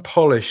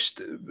unpolished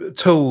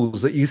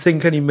tools that you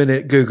think any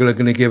minute Google are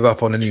going to give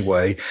up on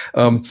anyway.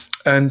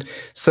 And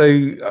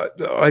so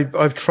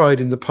I've tried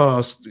in the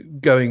past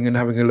going and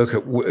having a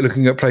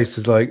looking at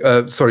places like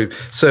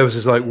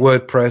services like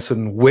WordPress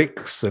and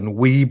Wix and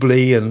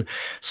Weebly and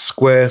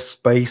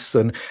Squarespace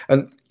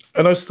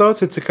and I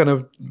started to kind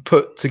of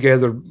put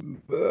together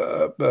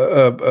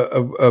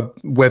a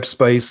web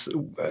space,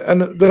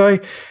 and then I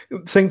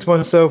think to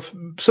myself,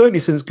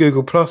 certainly since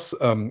Google Plus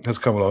has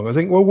come along, I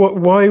think, well,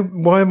 why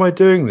am I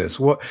doing this?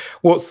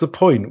 What's the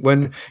point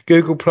when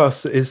Google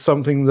Plus is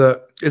something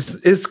that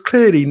is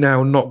clearly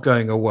now not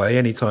going away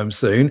anytime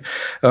soon.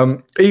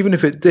 Even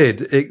if it did,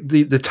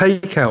 the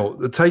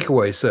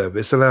takeaway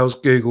service allows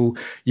Google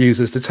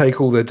users to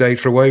take all their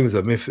data away with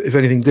them if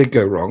anything did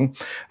go wrong.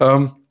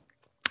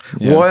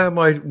 Yeah.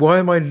 Why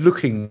am I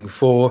looking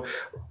for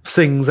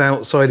things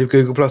outside of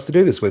Google Plus to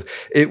do this with?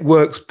 It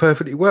works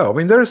perfectly well. I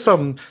mean, there are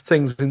some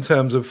things in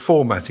terms of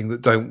formatting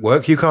that don't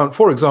work. You can't,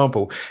 for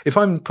example, if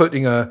I'm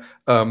putting a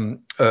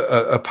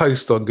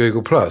post on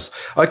Google Plus,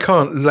 I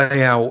can't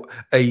lay out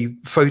a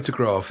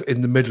photograph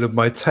in the middle of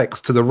my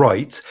text to the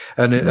right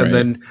and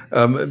then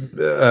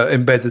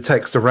embed the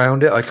text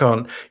around it. I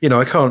can't,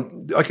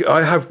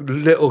 I have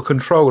little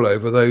control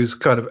over those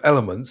kind of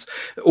elements.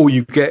 All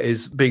you get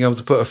is being able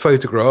to put a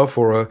photograph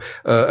or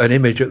an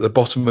image at the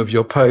bottom of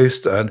your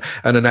post and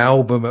an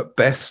album at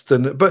best.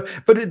 But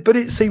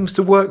it seems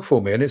to work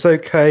for me, and it's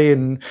okay.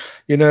 And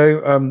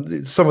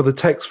some of the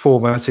text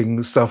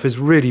formatting stuff is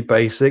really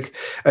basic.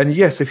 And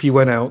yes, if you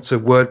went out to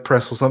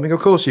WordPress or something, of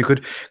course you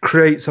could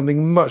create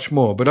something much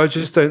more. But I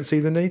just don't see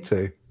the need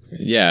to.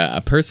 Yeah,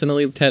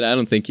 personally, Ted, I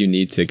don't think you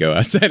need to go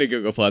outside of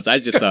Google Plus. I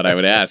just thought I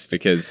would ask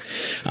because,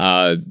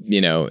 I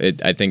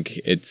think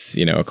it's,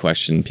 a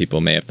question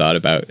people may have thought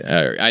about.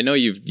 I know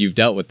you've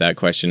dealt with that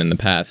question in the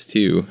past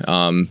too,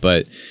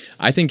 but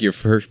I think you're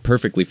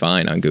perfectly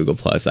fine on Google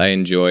Plus. I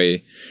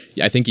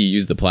think you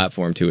use the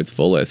platform to its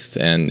fullest,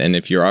 and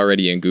if you're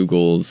already in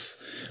Google's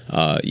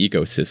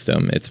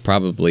ecosystem, it's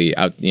probably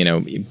out.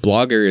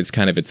 Blogger is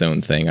kind of its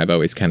own thing. I've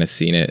always kind of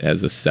seen it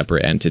as a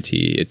separate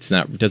entity.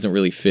 Doesn't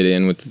really fit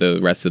in with the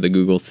rest of the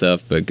Google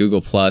stuff, but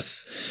Google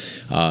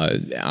Plus,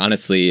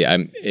 honestly,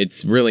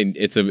 it's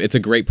a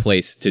great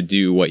place to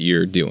do what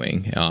you're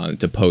doing,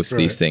 to post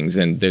these things,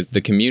 and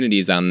the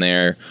communities on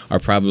there are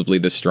probably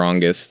the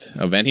strongest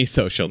of any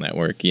social network.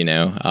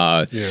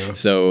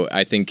 So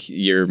I think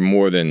you're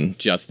more than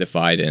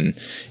justified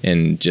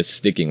in just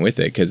sticking with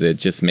it because it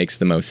just makes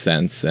the most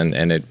sense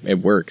and it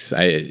works.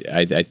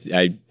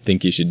 I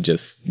think you should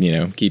just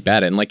keep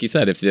at it. And like you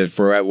said, if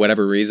for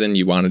whatever reason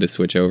you wanted to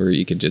switch over,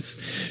 you could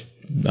just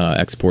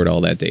export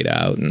all that data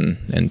out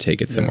and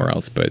take it somewhere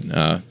else. But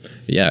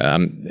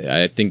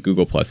I think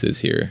Google Plus is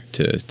here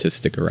to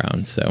stick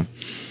around. So.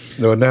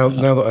 No, now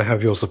that I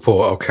have your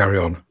support, I'll carry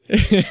on.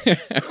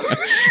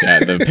 Yeah,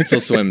 the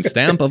Pixel Swim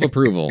stamp of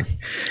approval.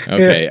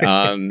 Okay,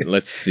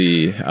 let's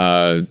see.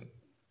 The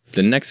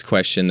next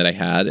question that I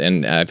had,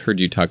 and I've heard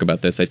you talk about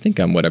this, I think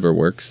on Whatever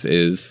Works,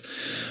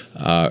 is,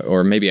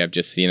 or maybe I've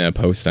just seen a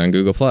post on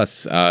Google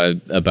Plus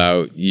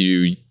about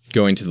you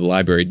going to the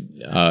library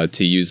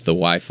to use the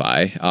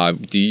Wi-Fi.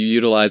 Do you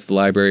utilize the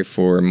library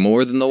for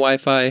more than the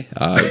Wi-Fi?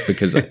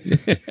 Because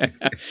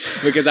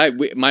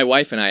my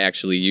wife and I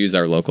actually use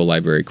our local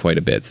library quite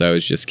a bit, so I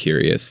was just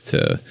curious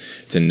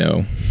to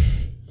know.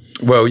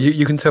 Well,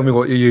 you can tell me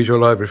what you use your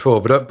library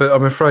for, but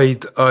I'm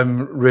afraid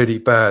I'm really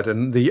bad,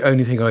 and the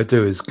only thing I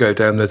do is go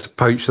down there to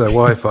poach their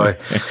Wi-Fi.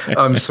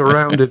 I'm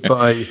surrounded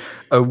by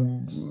a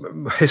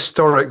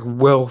historic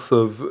wealth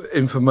of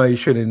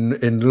information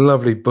in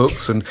lovely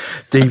books and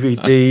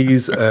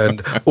DVDs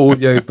and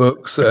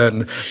audiobooks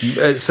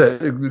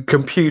and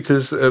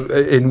computers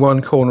in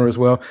one corner as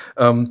well.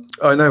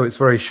 I know it's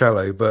very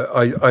shallow, but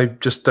I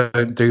just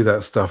don't do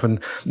that stuff,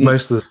 and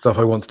most of the stuff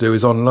I want to do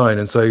is online,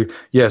 and so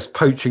yes,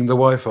 poaching the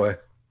Wi-Fi.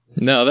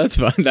 No, that's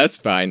fine. That's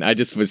fine. I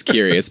just was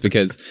curious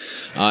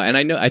because, and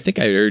I think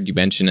I heard you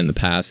mention in the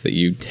past that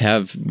you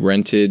have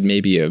rented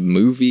maybe a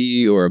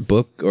movie or a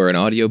book or an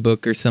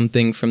audiobook or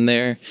something from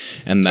there,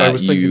 and that I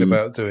was thinking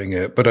about doing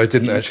it, but I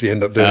didn't actually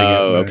end up doing it.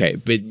 Oh, okay.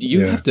 But do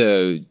you have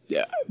to?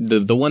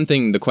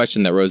 The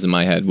question that rose in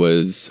my head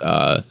was,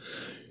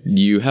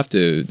 you have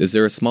to. Is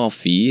there a small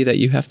fee that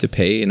you have to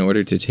pay in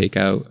order to take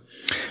out?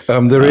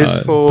 There is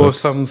for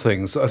books? Some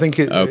things. I think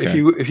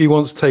if you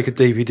want to take a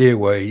DVD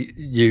away,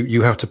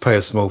 you have to pay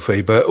a small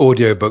fee, but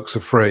audiobooks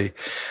are free.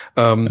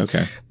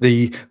 Okay.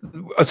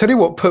 I tell you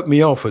what put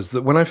me off was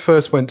that when I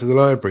first went to the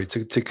library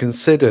to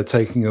consider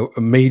taking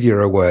a media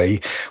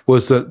away,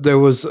 was that there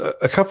was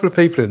a couple of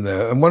people in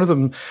there, and one of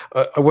them,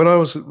 when I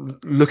was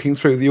looking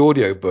through the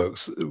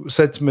audiobooks,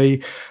 said to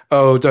me,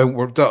 "Oh, don't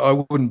worry, I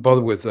wouldn't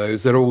bother with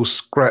those. They're all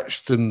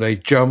scratched and they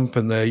jump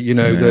and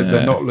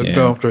they're not looked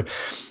after."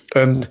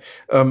 And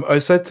I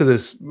said to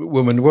this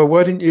woman, "Well,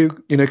 why didn't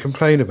you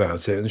complain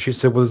about it?" And she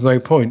said, "Well, there's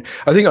no point."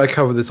 I think I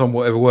covered this on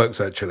Whatever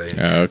Works actually.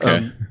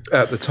 Okay.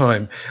 At the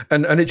time,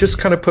 and it just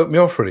kind of put me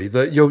off really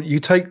that you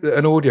take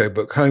an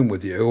audiobook home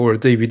with you or a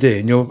DVD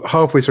and you're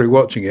halfway through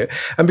watching it,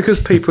 and because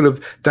people have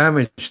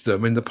damaged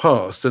them in the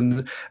past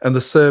and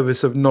the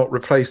service have not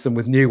replaced them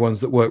with new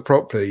ones that work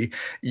properly,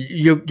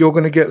 you're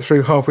going to get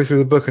through halfway through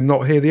the book and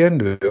not hear the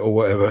end of it or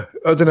whatever.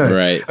 I don't know.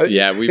 Right.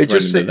 Yeah, we've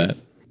run into that.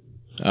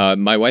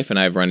 My wife and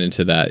I have run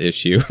into that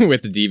issue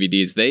with the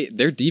DVDs.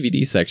 Their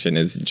DVD section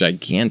is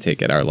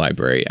gigantic at our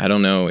library. I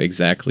don't know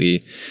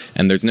exactly,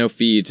 and there's no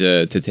fee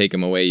to take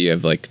them away. You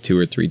have like 2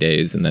 or 3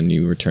 days, and then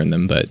you return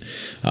them. But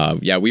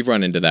we've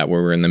run into that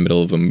where we're in the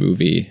middle of a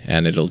movie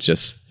and it'll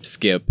just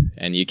skip,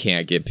 and you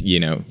can't get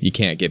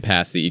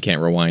past it. You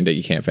can't rewind it.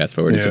 You can't fast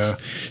forward. It just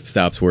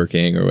stops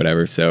working or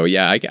whatever. So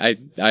yeah,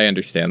 I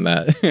understand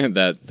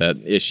that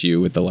that issue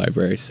with the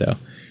library. So.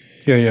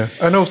 Yeah,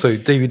 and also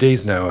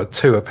DVDs now are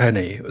 2 a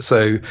penny.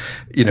 So,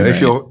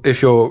 Right.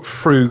 if you're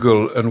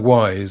frugal and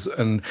wise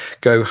and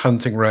go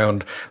hunting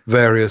around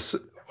various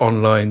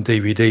online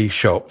DVD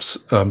shops,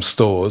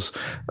 stores,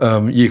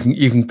 you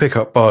can pick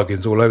up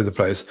bargains all over the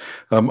place.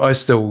 I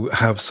still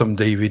have some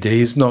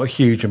DVDs, not a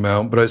huge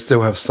amount, but I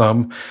still have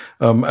some,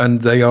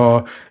 and they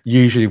are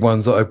usually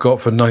ones that I've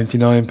got for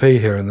 99p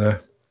here and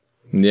there.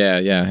 Yeah,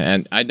 yeah.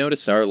 And I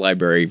noticed our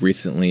library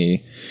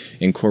recently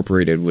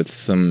incorporated with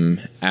some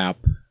app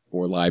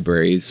for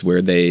libraries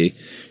where they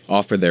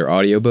offer their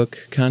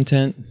audiobook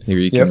content. Here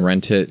you can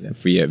rent it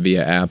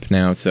via app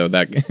now. So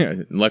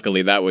that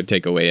luckily that would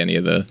take away any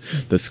of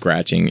the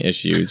scratching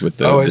issues with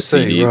the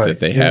CDs that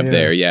they have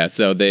there. Yeah.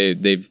 So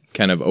they've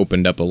kind of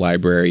opened up a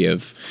library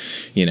of,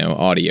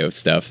 audio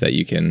stuff that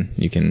you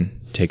can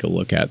take a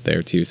look at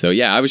there too. So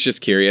yeah, I was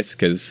just curious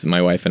because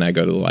my wife and I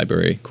go to the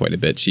library quite a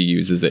bit. She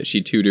uses it.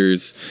 She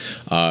tutors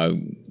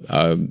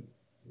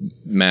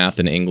math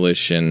and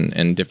English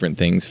and different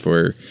things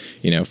for,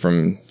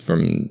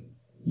 from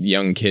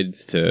young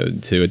kids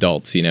to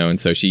adults, and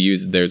so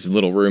there's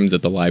little rooms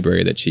at the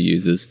library that she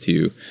uses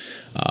to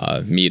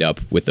meet up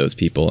with those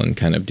people and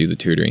kind of do the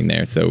tutoring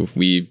there. So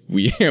we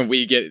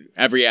get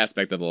every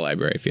aspect of the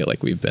library. I feel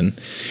like we've been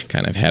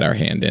kind of had our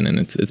hand in, and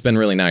it's been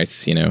really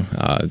nice,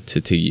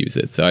 to use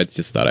it. So I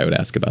just thought I would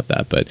ask about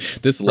that. But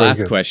this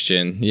last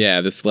question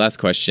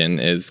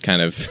is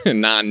kind of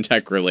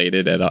non-tech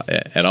related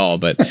at all.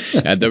 But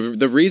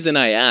the reason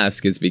I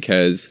ask is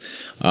because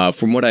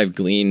from what I've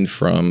gleaned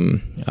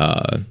from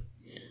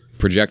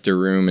Projector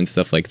Room and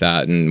stuff like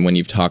that, and when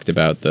you've talked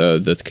about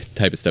the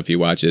type of stuff you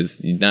watch,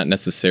 is not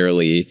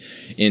necessarily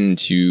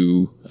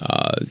into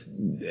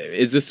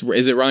is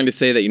it wrong to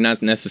say that you're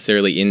not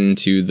necessarily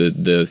into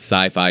the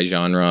sci-fi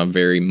genre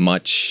very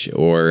much,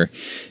 or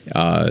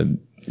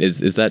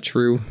is that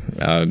true?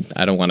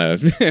 I don't want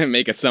to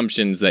make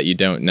assumptions that you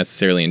don't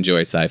necessarily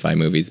enjoy sci-fi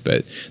movies,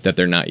 but that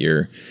they're not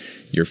your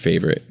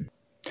favorite.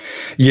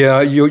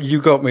 Yeah,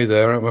 you got me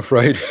there, I'm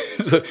afraid.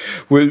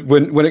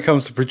 When it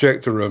comes to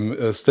Projector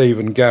Room, Steve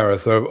and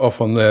Gareth are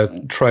off on their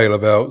trail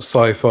about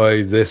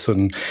sci-fi this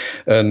and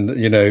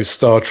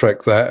Star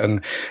Trek that,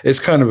 and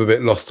it's kind of a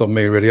bit lost on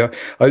me, really.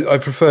 I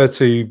prefer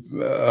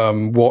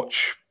to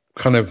watch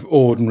kind of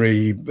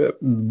ordinary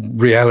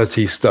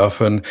reality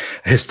stuff and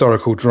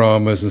historical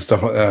dramas and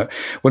stuff like that.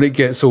 When it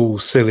gets all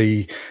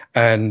silly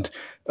and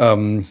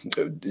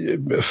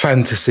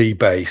fantasy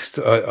based,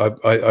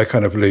 I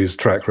kind of lose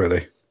track,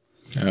 really.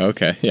 Oh,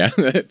 okay, yeah.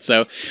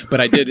 So,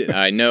 but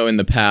I know in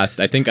the past,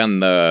 I think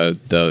on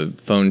the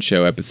phone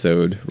show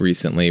episode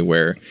recently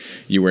where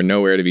you were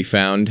nowhere to be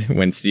found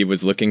when Steve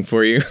was looking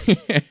for you.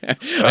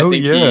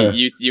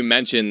 You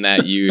mentioned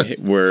that you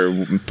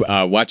were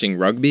watching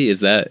rugby.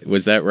 Was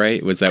that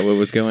right? Was that what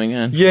was going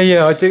on?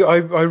 Yeah, I think I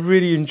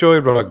really enjoy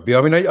rugby.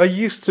 I mean, I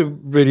used to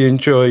really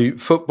enjoy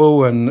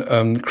football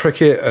and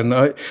cricket, and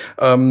I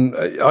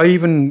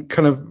even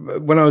kind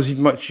of, when I was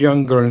much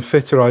younger and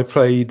fitter, I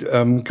played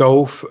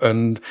golf,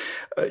 and I'm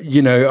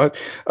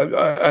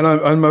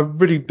a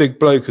really big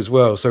bloke as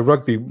well, so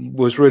rugby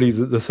was really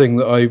the thing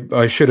that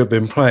I should have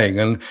been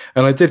playing, and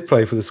I did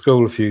play for the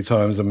school a few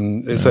times,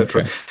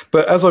 etc. Okay.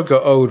 But as I've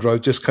got older,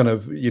 I've just kind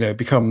of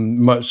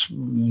become much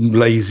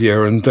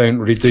lazier and don't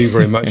really do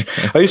very much.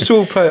 I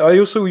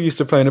also used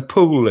to play in a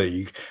pool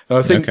league, and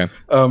I think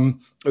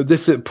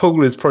this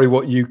pool is probably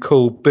what you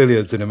call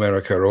billiards in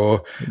America, or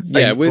or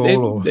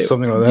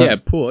something like that. Yeah,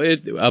 pool.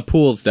 A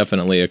pool is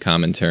definitely a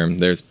common term.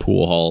 There's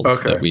pool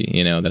halls that we,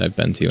 that I've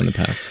been to in the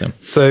past.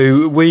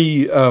 So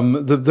we,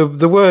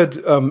 the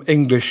word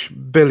English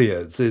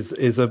billiards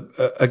is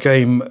a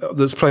game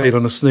that's played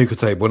on a snooker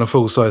table, on a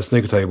full size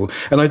snooker table,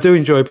 and I do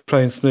enjoy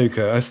playing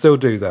snooker. I still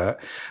do that,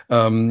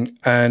 and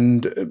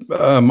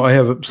I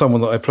have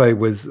someone that I play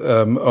with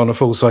on a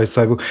full size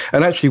table,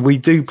 and actually we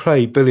do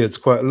play billiards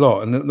quite a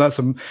lot, and that's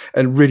a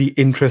really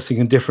interesting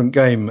and different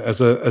game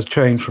as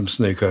change from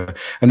snooker,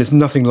 and it's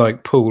nothing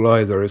like pool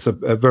either. It's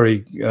a very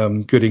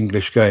good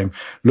English game.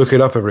 Look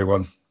it up,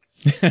 everyone.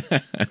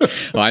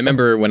 Well, I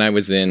remember when I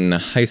was in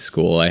high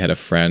school, I had a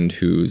friend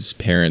whose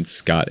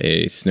parents got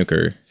a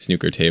snooker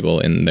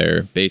table in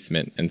their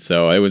basement, and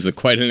so it was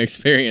quite an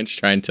experience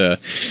trying to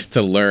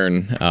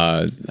learn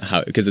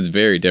how, because it's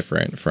very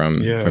different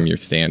from your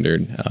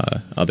standard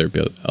other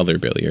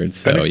billiards.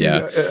 So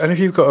and if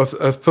you've got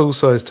a full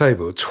size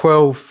table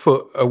 12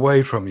 foot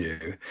away from you,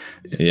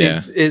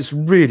 it's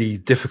really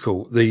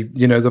difficult.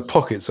 The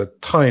pockets are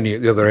tiny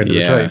at the other end of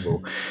the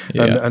table,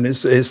 and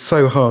it's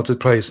so hard to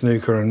play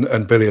snooker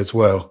and billiards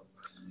well.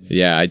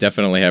 Yeah, I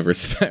definitely have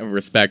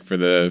respect for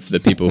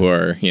the people who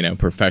are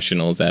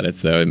professionals at it.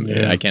 So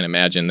I can't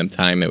imagine the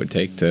time it would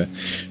take to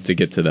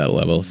get to that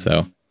level.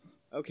 So.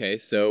 Okay,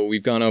 so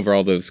we've gone over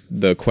all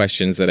the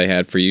questions that I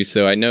had for you.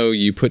 So I know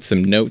you put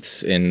some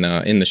notes in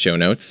the show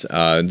notes.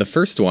 The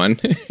first one,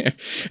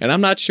 and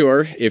I'm not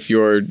sure if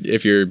you're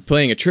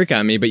playing a trick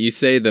on me, but you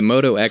say the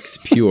Moto X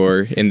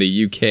Pure in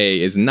the UK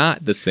is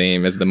not the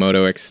same as the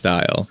Moto X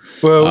Style.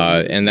 Well,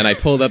 and then I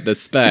pulled up the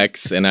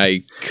specs, and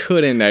I'm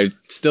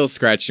still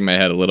scratching my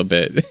head a little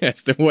bit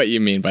as to what you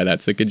mean by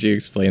that. So could you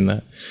explain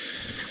that?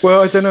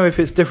 Well, I don't know if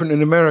it's different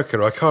in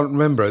America. I can't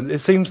remember. It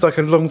seems like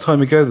a long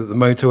time ago that the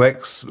Moto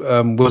X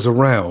was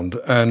around.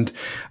 And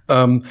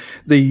what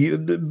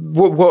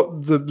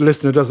the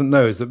listener doesn't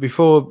know is that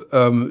before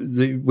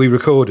we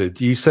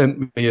recorded, you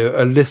sent me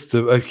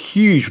a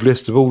huge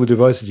list of all the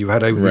devices you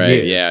had over the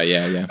years.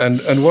 Yeah.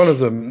 And one of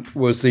them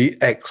was the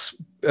X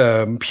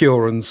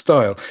Pure and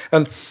Style.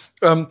 And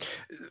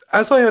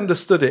as I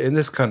understood it in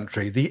this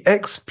country, the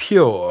X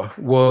Pure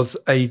was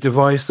a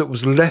device that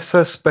was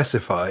lesser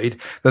specified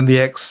than the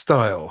X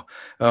Style.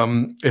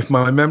 If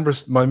my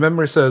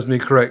memory serves me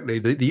correctly,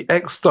 the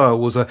X Style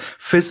was a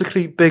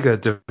physically bigger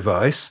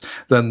device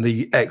than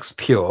the X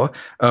Pure,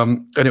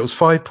 and it was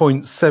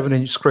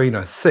 5.7-inch screen,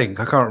 I think.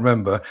 I can't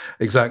remember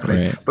exactly,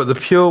 Right. but the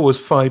Pure was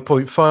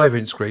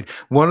 5.5-inch screen.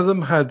 One of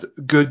them had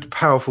good,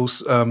 powerful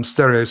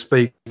stereo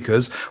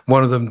speakers.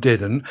 One of them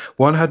didn't.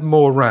 One had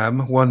more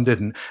RAM. One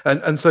didn't.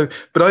 And so,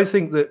 but I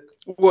think that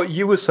what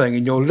you were saying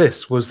in your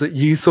list was that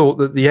you thought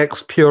that the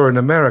X Pure in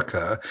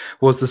America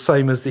was the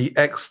same as the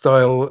X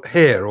Style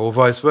here, or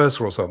vice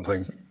versa, or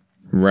something.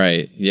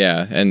 Right.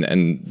 Yeah.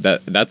 And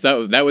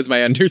that was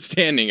my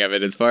understanding of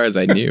it as far as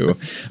I knew.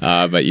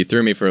 But you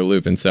threw me for a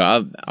loop. And so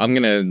I'm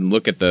going to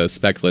look at the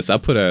spec list. I'll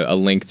put a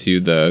link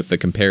to the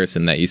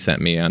comparison that you sent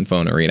me on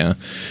Phone Arena,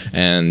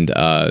 and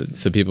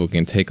so people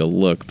can take a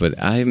look. But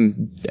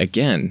I'm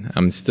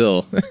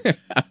still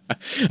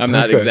I'm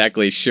not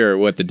exactly sure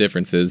what the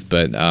difference is,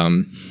 but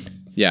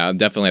yeah, I'll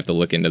definitely have to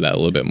look into that a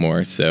little bit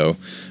more. So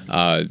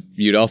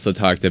you'd also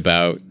talked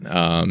about,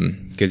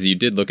 because you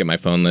did look at my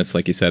phone list,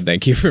 like you said,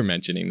 thank you for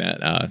mentioning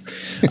that,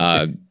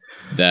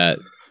 that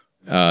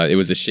it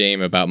was a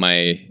shame about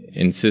my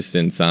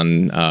insistence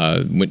on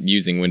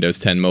using Windows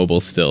 10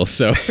 Mobile still.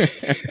 So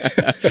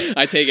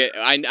I take it,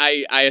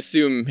 I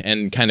assume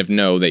and kind of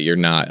know that you're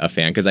not a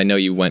fan, because I know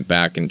you went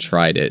back and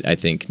tried it, I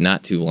think,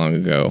 not too long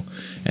ago,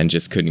 and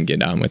just couldn't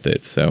get on with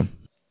it. So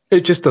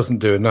it just doesn't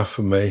do enough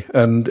for me.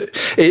 And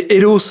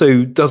it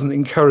also doesn't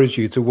encourage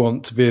you to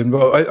want to be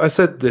involved. I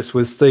said this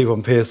with Steve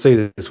on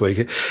PSC this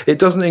week. It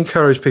doesn't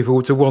encourage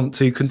people to want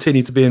to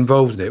continue to be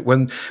involved in it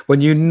when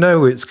you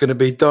know it's going to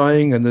be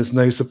dying and there's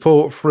no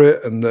support for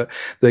it, and that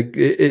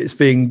it's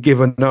being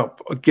given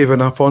up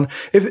on.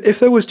 If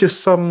there was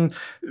just some,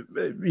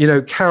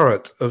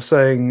 carrot of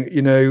saying,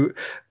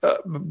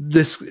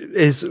 this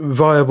is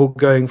viable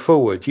going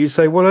forward, you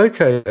say, well,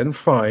 okay, then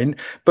fine.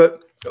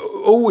 But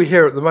all we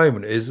hear at the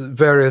moment is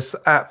various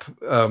app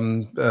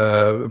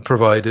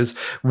providers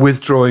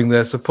withdrawing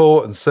their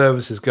support and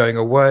services going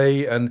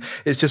away, and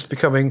it's just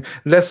becoming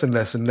less and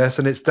less and less,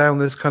 and it's down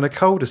this kind of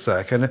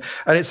cul-de-sac, and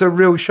it's a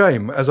real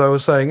shame, as I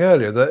was saying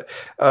earlier, that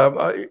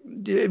the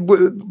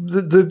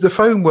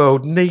phone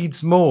world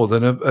needs more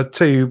than a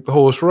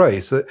two-horse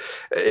race.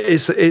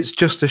 It's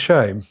just a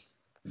shame.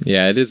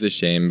 Yeah, it is a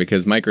shame,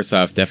 because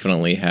Microsoft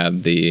definitely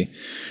had the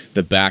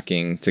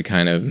backing to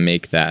kind of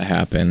make that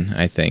happen.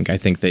 I think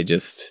they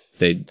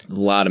a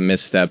lot of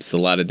missteps, a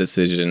lot of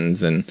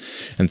decisions and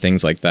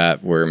things like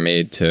that were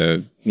made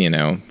to,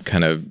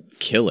 kind of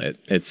kill it.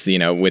 It's,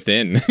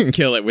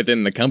 kill it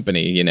within the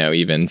company,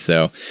 even.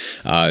 So,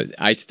 I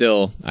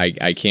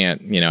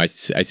can't, I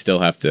still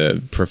have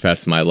to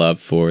profess my love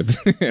for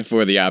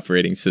for the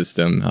operating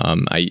system.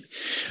 I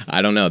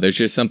don't know. There's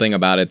just something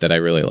about it that I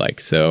really like.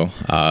 So,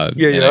 there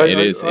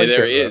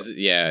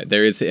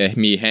is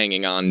me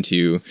hanging on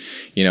to,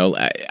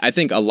 I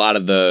think a lot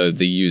of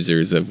the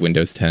users of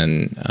Windows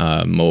 10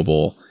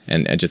 mobile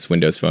and just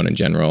Windows Phone in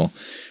general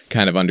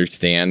kind of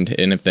understand,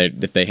 and if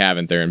they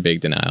haven't, they're in big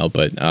denial,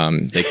 but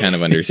they kind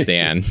of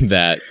understand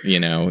that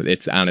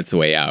it's on its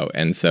way out,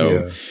 and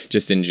so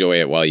just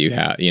enjoy it while you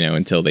have,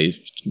 until they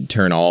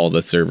turn all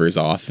the servers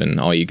off and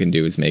all you can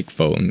do is make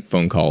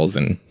phone calls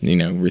and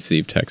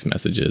receive text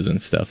messages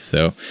and stuff.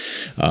 So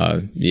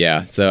so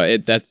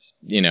that's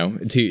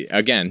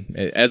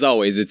as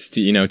always, it's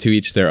to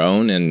each their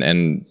own,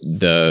 and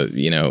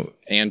the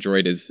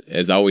Android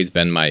has always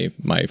been my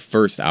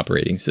first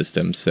operating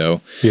system.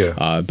 So,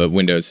 but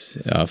Windows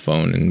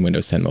Phone and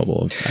Windows 10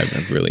 Mobile,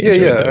 I've really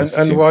enjoyed those.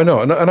 And why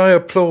not? And I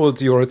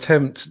applaud your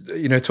attempt,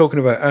 talking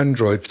about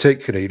Android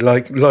particularly,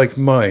 like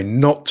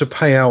mine, not to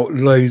pay out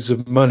loads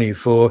of money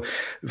for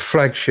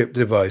flagship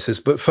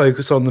devices, but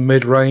focus on the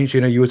mid-range.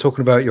 You were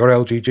talking about your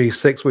LG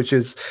G6, which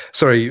is,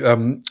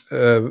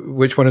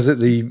 which one is it?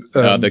 The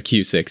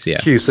Q6,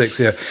 yeah. Q6,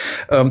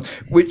 yeah.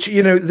 Which,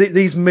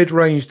 these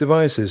mid-range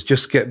devices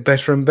just get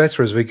better and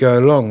better as we go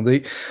along.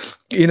 The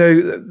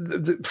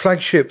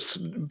flagships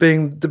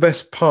being the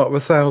best part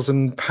of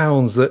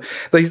 £1,000, that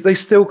they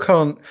still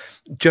can't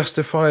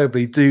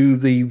justifiably do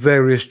the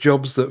various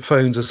jobs that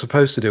phones are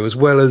supposed to do, as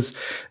well as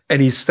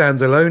any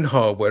standalone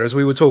hardware, as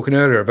we were talking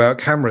earlier about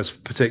cameras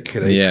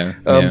particularly.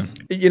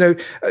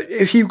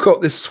 If you've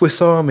got this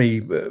Swiss Army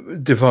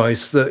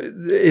device that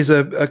is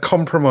a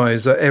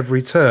compromise at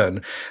every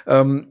turn,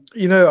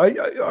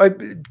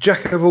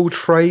 jack of all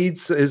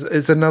trades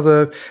is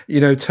another,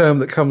 term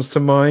that comes to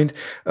mind.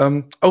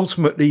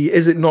 Ultimately,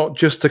 is it not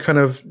just a kind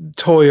of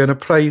toy and a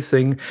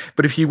plaything?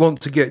 But if you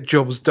want to get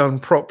jobs done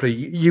properly,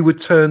 you would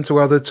turn to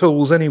other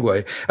tools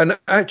anyway. And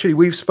actually,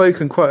 we've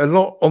spoken quite a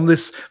lot on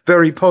this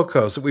very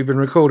podcast that we've been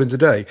recording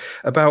today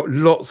about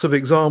lots of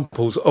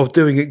examples of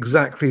doing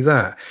exactly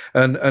that,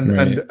 and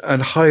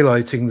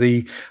highlighting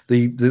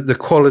the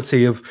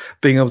quality of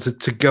being able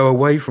to go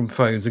away from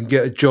phones and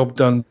get a job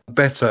done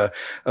better,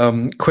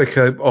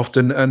 quicker,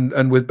 often,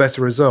 and with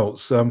better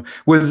results.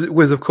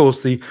 With of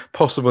course the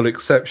possible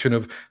exception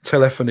of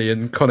telephony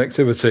and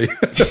connectivity.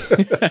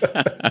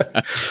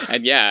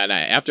 And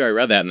after I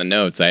read that in the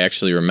notes, I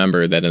actually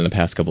remember that in the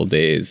past couple of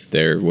days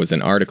there was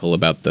an article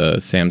about the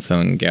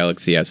Samsung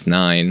Galaxy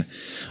S9.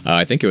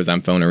 I think it was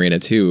on Phone Arena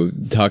too,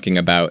 talking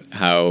about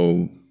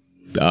how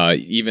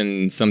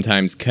even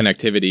sometimes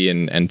connectivity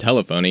and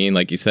telephony,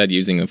 like you said,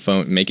 using the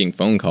phone, making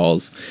phone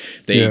calls,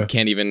 they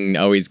can't even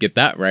always get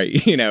that right,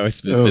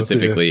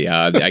 specifically.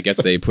 I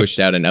guess they pushed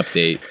out an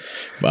update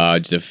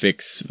to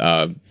fix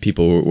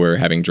people were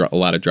having a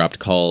lot of dropped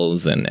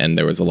calls, and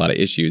there was a lot of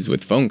issues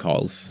with phone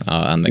calls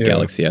on the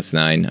Galaxy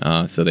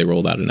S9. So they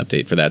rolled out an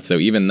update for that. So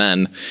even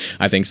then,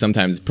 I think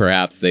sometimes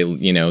perhaps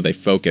they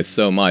focus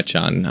so much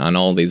on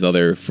all these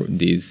other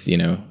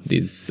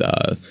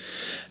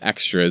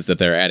extras that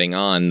they're adding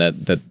on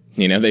that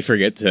they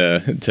forget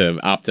to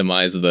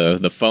optimize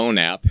the phone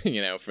app,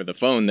 for the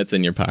phone that's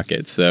in your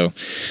pocket. So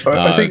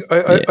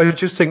I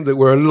just think that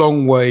we're a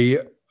long way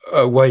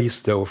away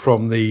still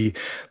from the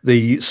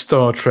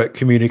Star Trek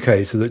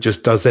communicator that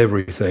just does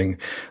everything.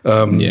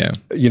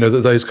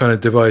 Those kind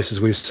of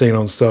devices we've seen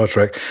on Star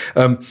Trek.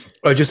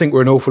 I just think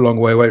we're an awful long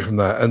way away from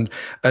that,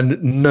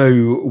 and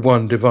no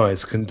one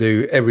device can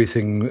do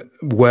everything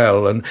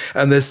well, and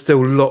there's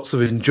still lots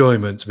of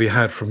enjoyment to be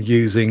had from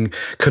using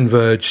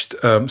diverged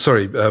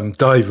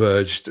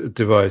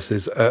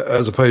devices,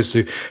 as opposed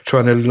to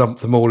trying to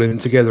lump them all in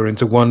together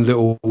into one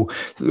little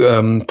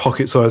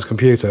pocket-sized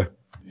computer.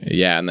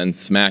 Yeah, and then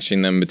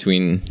smashing them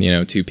between,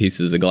 two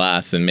pieces of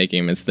glass and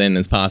making them as thin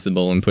as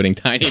possible and putting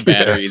tiny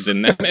batteries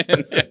in them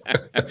and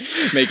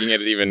making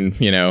it even,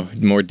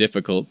 more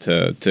difficult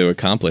to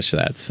accomplish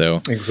that.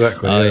 So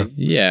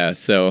exactly.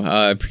 So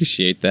I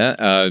appreciate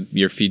that,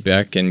 your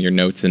feedback and your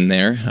notes in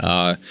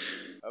there.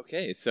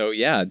 Okay, so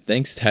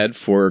thanks, Ted,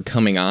 for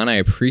coming on. I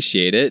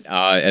appreciate it.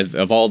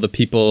 Of all the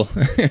people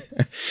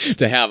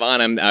to have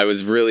on, I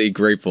was really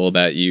grateful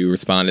that you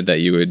responded that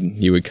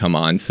you would come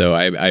on. So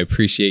I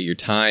appreciate your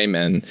time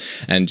and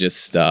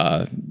just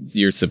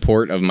your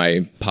support of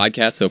my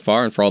podcast so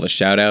far, and for all the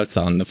shout outs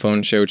on the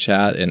phone show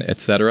chat and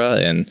etc.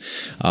 And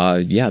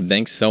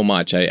thanks so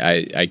much.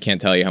 I can't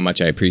tell you how much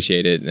I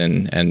appreciate it,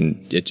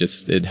 and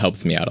it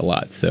helps me out a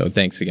lot. So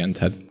thanks again,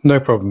 Ted.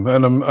 No problem,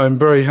 and I'm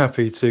very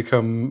happy to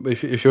come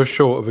if you're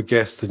short of a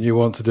guest and you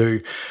want to do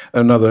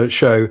another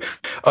show.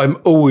 I'm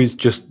always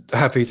just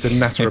happy to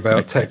natter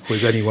about tech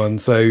with anyone,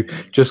 so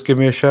just give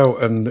me a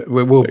shout and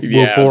we'll bore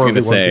everyone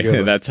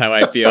together. That's how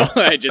I feel.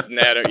 I just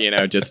natter,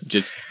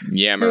 just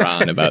yammer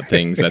on about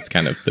things. That's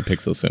kind of the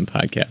Pixel Swim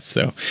podcast.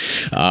 So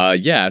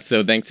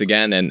so thanks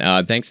again,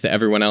 and thanks to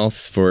everyone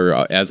else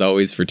as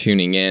always for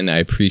tuning in. I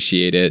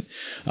appreciate it,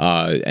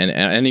 and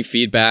any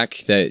feedback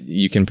that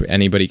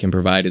anybody can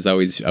provide is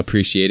always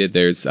appreciated.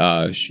 There's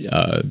on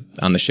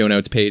the show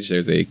notes page,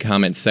 there's a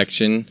comment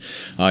section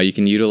you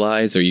can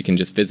utilize, or you can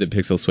just visit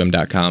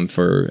pixelswim.com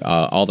for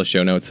all the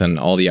show notes and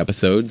all the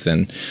episodes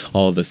and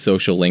all of the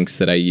social links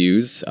that I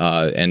use.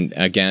 And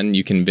again,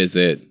 you can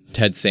visit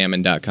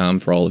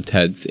tedsalmon.com for all of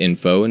Ted's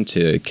info and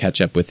to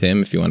catch up with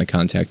him if you want to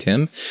contact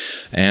him.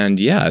 And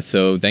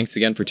so thanks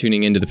again for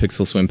tuning into the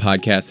Pixel Swim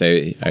podcast.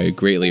 I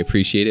greatly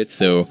appreciate it.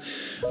 So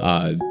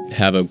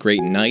have a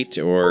great night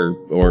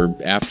or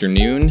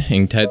afternoon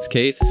in Ted's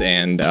case,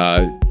 and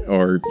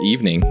or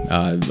evening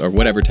or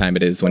whatever time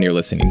it is when you're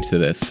listening to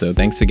this. So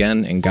thanks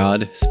again, and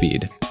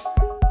Godspeed.